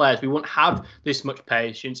most players, we wouldn't have this much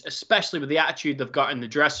patience, especially with the attitude they've got in the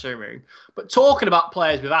dressing room. But talking about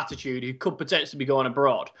players with attitude who could potentially be going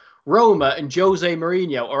abroad, Roma and Jose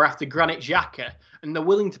Mourinho are after Granit Xhaka, and they're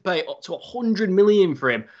willing to pay up to 100 million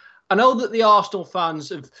for him. I know that the Arsenal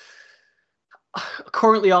fans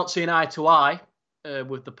currently aren't seeing eye to eye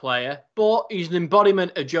with the player, but he's an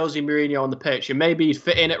embodiment of Jose Mourinho on the pitch, and maybe he'd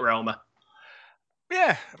fit in at Roma.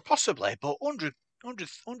 Yeah, possibly, but 100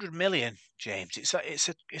 million, James.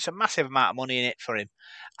 It's a massive amount of money in it for him,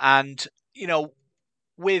 and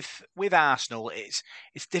with Arsenal, it's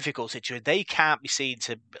difficult situation. They can't be seen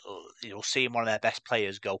to seeing one of their best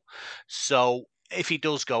players go. So if he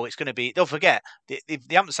does go, it's going to be. Don't forget they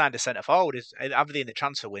haven't signed a centre forward. Have they in the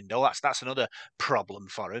transfer window? That's another problem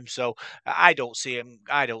for him. So I don't see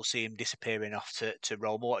him disappearing off to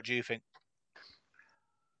Roma. What do you think?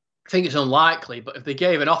 I think it's unlikely, but if they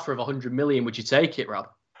gave an offer of 100 million, would you take it, Rob?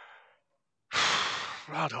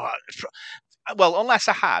 Well, unless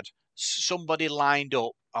I had somebody lined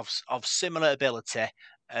up of similar ability,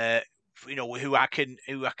 who I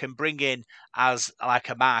can bring in as like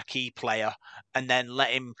a marquee player, and then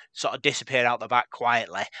let him sort of disappear out the back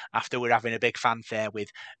quietly after we're having a big fanfare with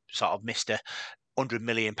sort of Mr. £100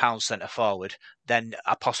 million centre forward, then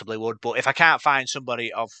I possibly would. But if I can't find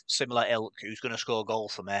somebody of similar ilk who's going to score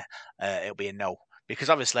goals for me, it'll be a no. Because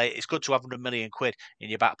obviously it's good to have 100 million quid in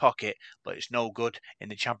your back pocket, but it's no good in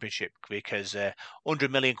the Championship because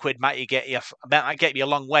 100 million quid might get you a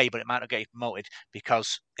long way, but it might not get you promoted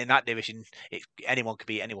because in that division, anyone could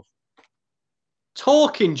beat anyone.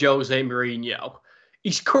 Talking Jose Mourinho,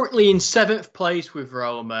 he's currently in 7th place with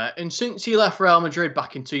Roma, and since he left Real Madrid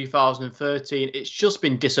back in 2013, it's just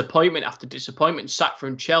been disappointment after disappointment. Sacked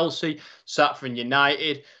from Chelsea, sacked from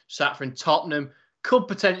United, sacked from Tottenham. Could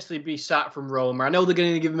potentially be sacked from Roma. I know they're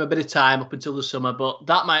going to give him a bit of time up until the summer, but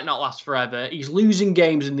that might not last forever. He's losing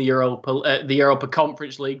games in the Europa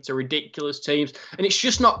Conference League to ridiculous teams, and it's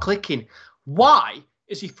just not clicking. Why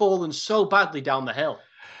is he fallen so badly down the hill?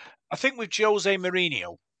 I think with Jose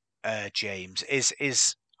Mourinho, James,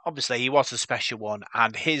 is obviously he was a special one,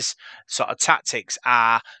 and his sort of tactics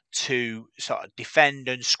are to sort of defend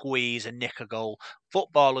and squeeze and nick a goal.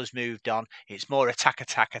 Football has moved on. It's more attack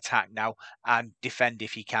now, and defend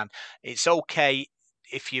if you can. It's okay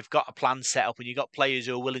if you've got a plan set up and you've got players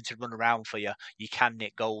who are willing to run around for you. You can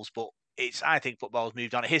nick goals, but I think football's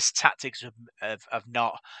moved on. His tactics have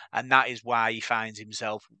not, and that is why he finds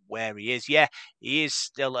himself where he is. Yeah, he is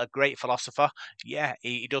still a great philosopher. Yeah,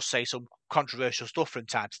 he does say some controversial stuff from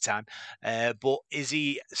time to time. But is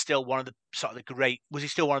he still one of the was he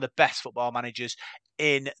still one of the best football managers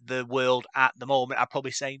in the world at the moment? I'd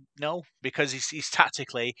probably say no, because he's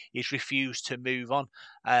tactically, he's refused to move on.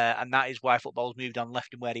 And that is why football's moved on,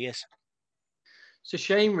 left him where he is. It's a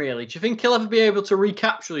shame, really. Do you think he'll ever be able to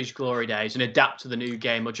recapture his glory days and adapt to the new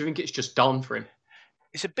game, or do you think it's just done for him?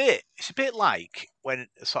 It's a bit like when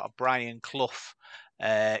sort of Brian Clough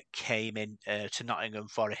came in to Nottingham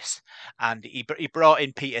Forest, and he brought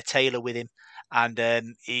in Peter Taylor with him, and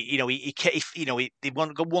he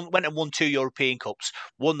went and won 2 European Cups,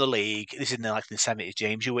 won the league. This is in the 70s,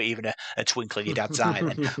 James. You were even a twinkle in your dad's eye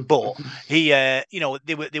then. But he,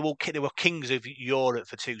 they were kings of Europe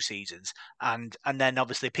for 2 seasons, and then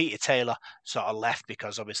obviously Peter Taylor sort of left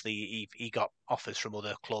because obviously he got offers from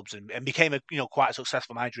other clubs and became a quite a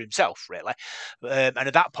successful manager himself, really. And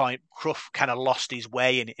at that point, Clough kind of lost his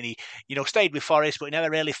way, and he stayed with Forest, but he never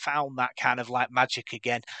really found that kind of like magic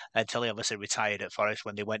again until he obviously retired at Forest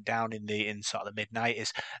when they went down in sort of the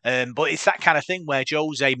mid-90s. But it's that kind of thing where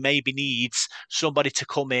Jose maybe needs somebody to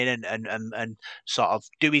come in and sort of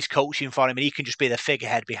do his coaching for him, and he can just be the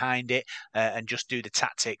figurehead behind it and just do the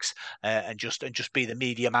tactics and just be the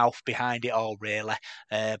media mouth behind it all, really.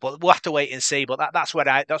 But we'll have to wait and see. But that's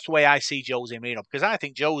the way I see Jose Mourinho, because I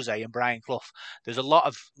think Jose and Brian Clough, there's a lot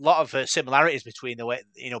of similarities between the way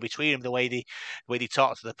the way they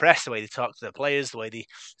talk to the press, the way they talk to the players, the way they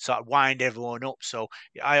sort of wind everyone up. So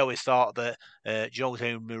I always thought that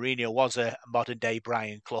Jose Mourinho was a modern day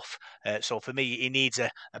Brian Clough. So for me, he needs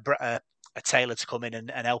a Taylor to come in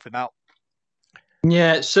and help him out.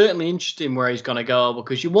 Yeah, it's certainly interesting where he's going to go,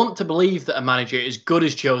 because you want to believe that a manager as good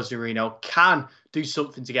as Jose Mourinho can do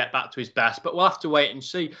something to get back to his best. But we'll have to wait and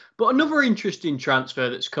see. But another interesting transfer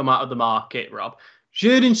that's come out of the market, Rob,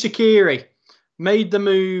 Xherdan Shaqiri made the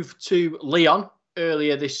move to Lyon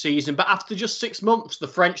earlier this season, but after just 6 months, the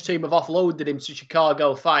French team have offloaded him to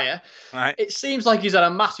Chicago Fire. Right. It seems like he's had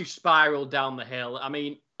a massive spiral down the hill. I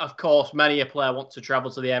mean, of course, many a player wants to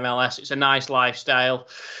travel to the MLS. It's a nice lifestyle.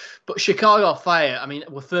 But Chicago Fire, I mean,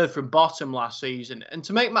 were third from bottom last season. And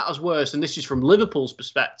to make matters worse, and this is from Liverpool's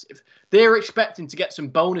perspective, they're expecting to get some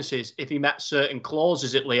bonuses if he met certain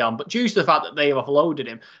clauses at Lyon. But due to the fact that they have offloaded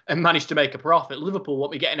him and managed to make a profit, Liverpool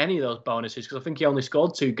won't be getting any of those bonuses because I think he only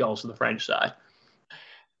scored 2 goals for the French side.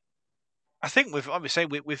 I think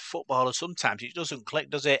with footballers, sometimes it doesn't click,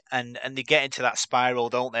 does it? And they get into that spiral,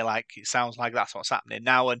 don't they? Like, it sounds like that's what's happening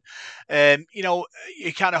now. And you're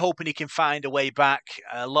kind of hoping he can find a way back.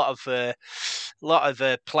 A lot of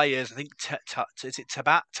players, I think, is it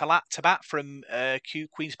Tabat from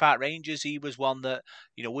Queen's Park Rangers? He was one that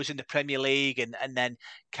was in the Premier League and then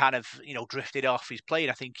kind of drifted off. He's playing,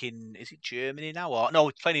 I think, is it Germany now, or no?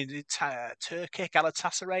 He's playing in Turkey,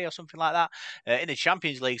 Galatasaray or something like that in the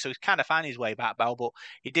Champions League. So he's kind of finding his way back, Bell, but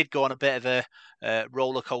he did go on a bit of a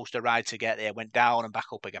roller coaster ride to get there. Went down and back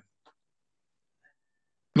up again.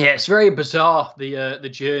 Yeah, it's very bizarre, the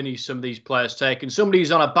journey some of these players take. And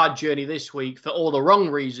somebody's on a bad journey this week for all the wrong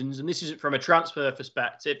reasons, and this isn't from a transfer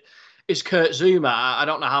perspective, is Kurt Zouma. I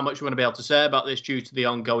don't know how much we're going to be able to say about this due to the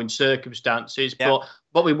ongoing circumstances, but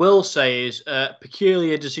what we will say is a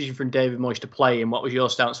peculiar decision from David Moyes to play him. What was your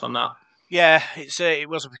stance on that? Yeah, it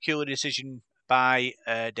was a peculiar decision by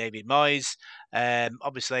David Moyes.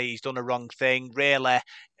 Obviously, he's done a wrong thing. Really,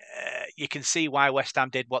 you can see why West Ham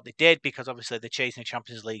did what they did, because obviously they're chasing a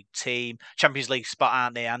Champions League spot,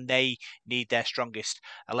 aren't they? And they need their strongest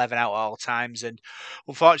 11 out at all times. And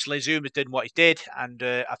unfortunately, Zouma did what he did, and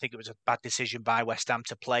I think it was a bad decision by West Ham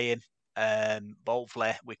to play him. But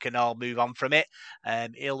hopefully we can all move on from it.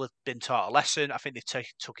 He'll have been taught a lesson. I think they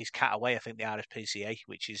took his cat away. I think the RSPCA,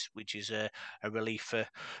 which is a relief for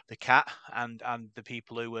the cat and the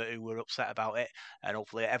people who were upset about it. And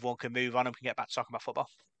hopefully everyone can move on and can get back to talking about football.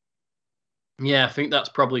 Yeah, I think that's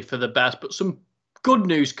probably for the best. But some good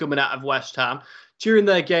news coming out of West Ham during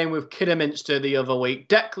their game with Kidderminster the other week.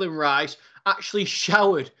 Declan Rice actually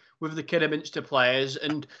showered with the Kidderminster players,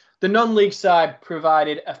 and the non-league side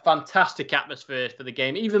provided a fantastic atmosphere for the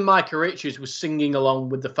game. Even Micah Richards was singing along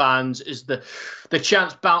with the fans as the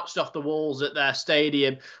chants bounced off the walls at their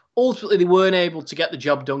stadium. Ultimately, they weren't able to get the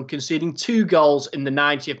job done, conceding 2 goals in the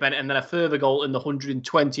 90th minute and then a further goal in the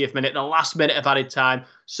 120th minute, the last minute of added time.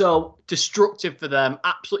 So destructive for them,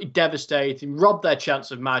 absolutely devastating, robbed their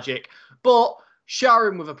chance of magic. But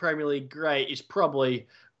showering with a Premier League great is probably,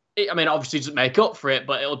 obviously doesn't make up for it,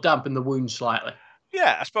 but it'll dampen the wound slightly.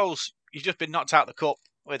 Yeah, I suppose you've just been knocked out of the cup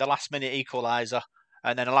with a last-minute equaliser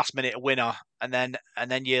and then a last-minute winner, and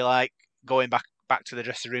then you're like going back to the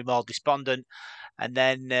dressing room all despondent, and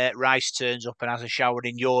then Rice turns up and has a shower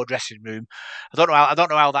in your dressing room. I don't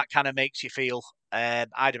know how that kind of makes you feel.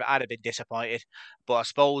 I'd have been disappointed, but I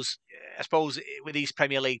suppose with these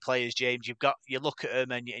Premier League players, James, you look at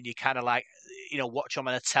them and you kind of like, watch them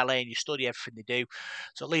on a telly and you study everything they do.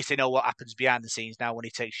 So at least they know what happens behind the scenes now when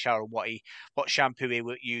he takes a shower and what shampoo he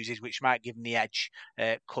uses, which might give him the edge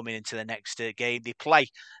coming into the next game they play.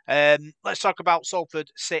 Let's talk about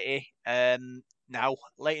Salford City. Now,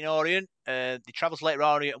 Leyton Orient, they travelled to Leyton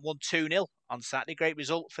Orient and won 2-0 on Saturday. Great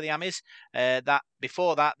result for the Ammies.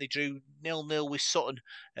 Before that, they drew 0-0 with Sutton.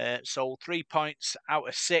 So 3 points out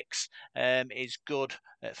of 6 is good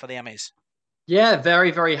for the Ammies. Yeah,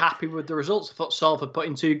 very, very happy with the results. I thought Salford put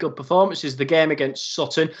in 2 good performances. The game against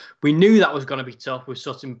Sutton, we knew that was going to be tough with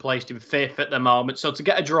Sutton placed in 5th at the moment. So to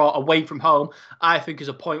get a draw away from home, I think is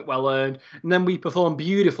a point well earned. And then we performed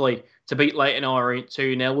beautifully to beat Leyton Orient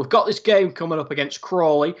 2-0. We've got this game coming up against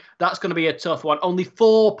Crawley. That's going to be a tough one. Only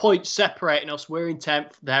 4 points separating us. We're in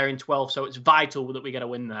 10th, they're in 12th. So it's vital that we get a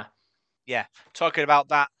win there. Yeah, talking about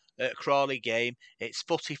that Crawley game, it's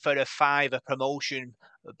footy for a £5 promotion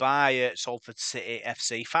by Salford City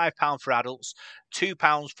FC. £5 for adults,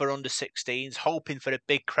 £2 for under 16s, hoping for a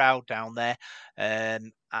big crowd down there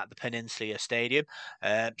at the Peninsula Stadium.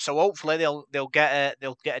 So hopefully they'll get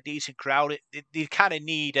a decent crowd. They kind of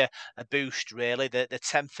need a boost, really. They're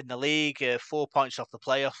 10th in the league, 4 points off the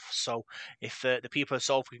playoffs. So if the people of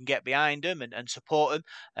Salford can get behind them and support them,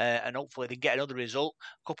 and hopefully they can get another result,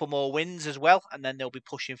 a couple more wins as well, and then they'll be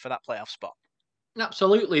pushing for that playoff spot.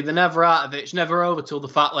 Absolutely. They're never out of it. It's never over till the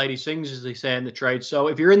fat lady sings, as they say in the trade. So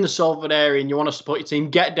if you're in the Salford area and you want to support your team,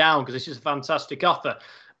 get down, because this is a fantastic offer.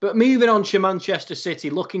 But moving on to Manchester City,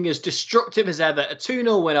 looking as destructive as ever. A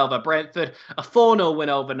 2-0 win over Brentford, a 4-0 win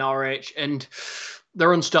over Norwich, and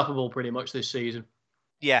they're unstoppable pretty much this season.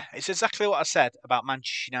 Yeah, it's exactly what I said about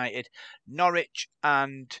Manchester United. Norwich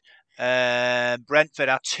and Brentford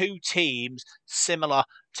are two teams similar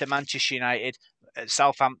to Manchester United,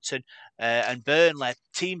 Southampton, and Burnley,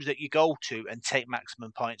 teams that you go to and take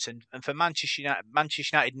maximum points. And for Manchester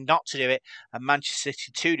United not to do it and Manchester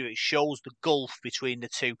City to do it shows the gulf between the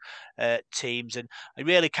two teams. And I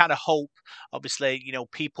really kind of hope, obviously,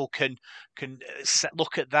 people can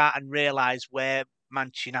look at that and realise where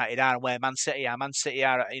Manchester United are and where Man City are. Man City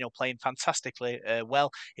are, playing fantastically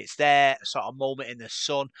well. It's their sort of moment in the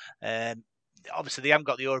sun. Obviously, they haven't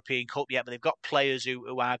got the European Cup yet, but they've got players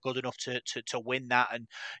who are good enough to win that. And,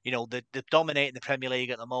 they're dominating the Premier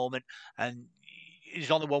League at the moment. And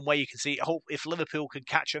there's only one way you can see it. Hope if Liverpool can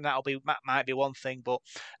catch them, might be one thing. But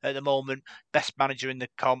at the moment, best manager in the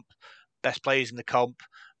comp, best players in the comp,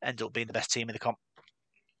 ends up being the best team in the comp.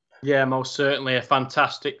 Yeah, most certainly a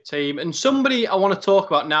fantastic team. And somebody I want to talk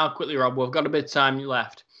about now quickly, Rob, we've got a bit of time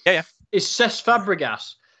left. Yeah. Is Cesc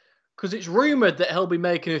Fabregas. Because it's rumoured that he'll be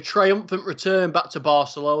making a triumphant return back to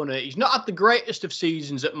Barcelona. He's not had the greatest of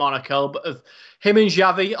seasons at Monaco, but of him and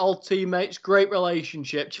Xavi, old teammates, great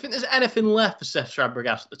relationship. Do you think there's anything left for Cesc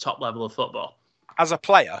Fabregas at the top level of football? As a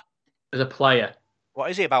player? As a player. What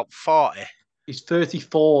is he, about 40? He's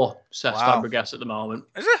 34, Cesc Fabregas at the moment.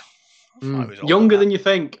 Is it? Younger than you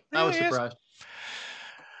think. I was surprised.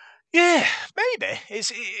 Yeah, maybe.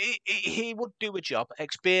 He would do a job.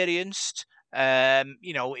 Experienced.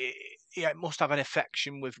 He must have an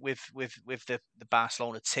affection with the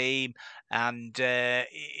Barcelona team, and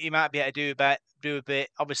he might be able to do a bit.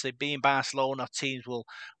 Obviously, being Barcelona, teams will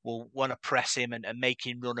want to press him and make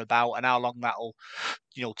him run about. And how long that'll,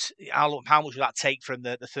 how much will that take from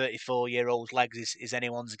the 34-year-old's legs is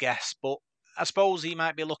anyone's guess. But I suppose he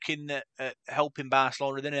might be looking at helping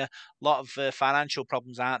Barcelona. They're in a lot of financial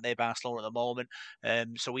problems, aren't they, Barcelona at the moment?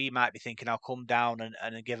 So he might be thinking, I'll come down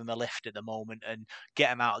and give them a lift at the moment and get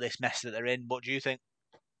them out of this mess that they're in. What do you think?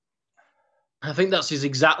 I think that's his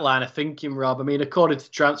exact line of thinking, Rob. I mean, according to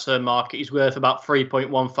the transfer market, he's worth about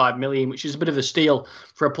 3.15 million, which is a bit of a steal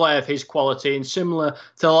for a player of his quality. And similar to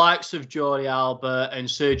the likes of Jordi Alba and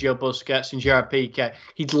Sergio Busquets and Gerard Piqué,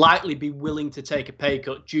 he'd likely be willing to take a pay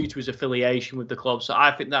cut due to his affiliation with the club. So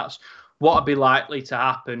I think that's what would be likely to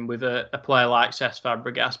happen with a player like Cesc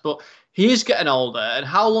Fabregas. But he is getting older, and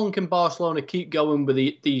how long can Barcelona keep going with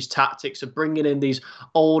these tactics of bringing in these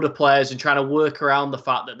older players and trying to work around the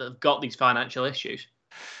fact that they've got these financial issues?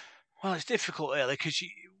 Well, it's difficult, really, because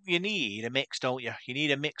you need a mix, don't you? You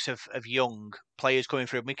need a mix of young players coming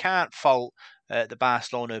through. We can't fault the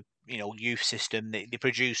Barcelona youth system. They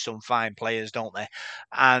produce some fine players, don't they?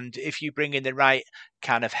 And if you bring in the right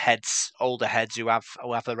kind of heads, older heads who have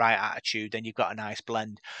the right attitude, then you've got a nice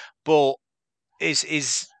blend. But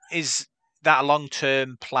is that a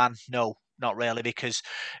long-term plan? No, not really, because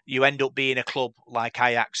you end up being a club like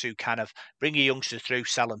Ajax who kind of bring your youngsters through,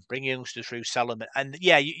 sell them. And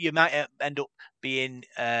yeah, you might end up being,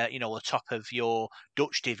 the top of your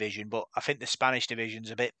Dutch division, but I think the Spanish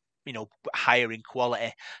division's a bit, higher in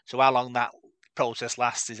quality. So how long that process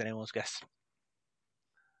lasts is anyone's guess.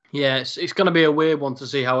 Yeah, it's going to be a weird one to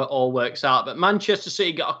see how it all works out. But Manchester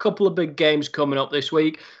City got a couple of big games coming up this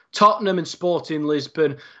week. Tottenham and Sporting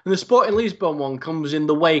Lisbon. And the Sporting Lisbon one comes in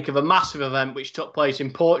the wake of a massive event which took place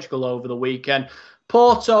in Portugal over the weekend.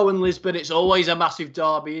 Porto and Lisbon, it's always a massive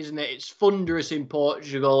derby, isn't it? It's thunderous in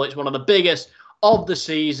Portugal. It's one of the biggest of the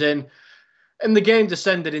season. And the game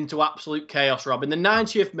descended into absolute chaos, Rob. In the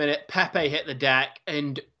 90th minute, Pepe hit the deck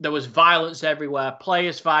and there was violence everywhere.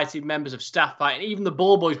 Players fighting, members of staff fighting. Even the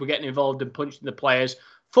ball boys were getting involved and punching the players.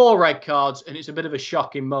 4 red cards, and it's a bit of a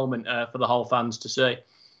shocking moment for the whole fans to see.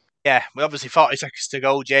 Yeah, we obviously 40 seconds to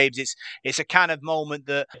go, James. It's a kind of moment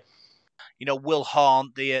that will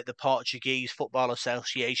haunt the Portuguese Football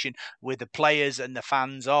Association, with the players and the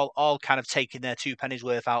fans all kind of taking their 2 pennies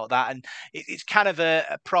worth out of that. And it's kind of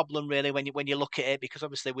a problem, really, when you look at it, because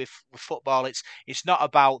obviously with football, it's not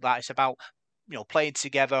about that. It's about playing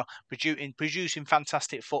together, producing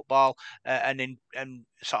fantastic football, and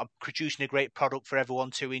sort of producing a great product for everyone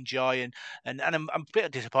to enjoy. And I'm a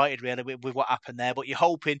bit disappointed, really, with what happened there. But you're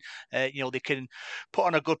hoping, they can put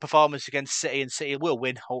on a good performance against City, and City will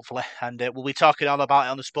win, hopefully. And we'll be talking all about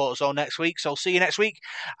it on the Sports Zone next week. So see you next week,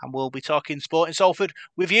 and we'll be talking sport in Salford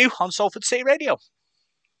with you on Salford City Radio.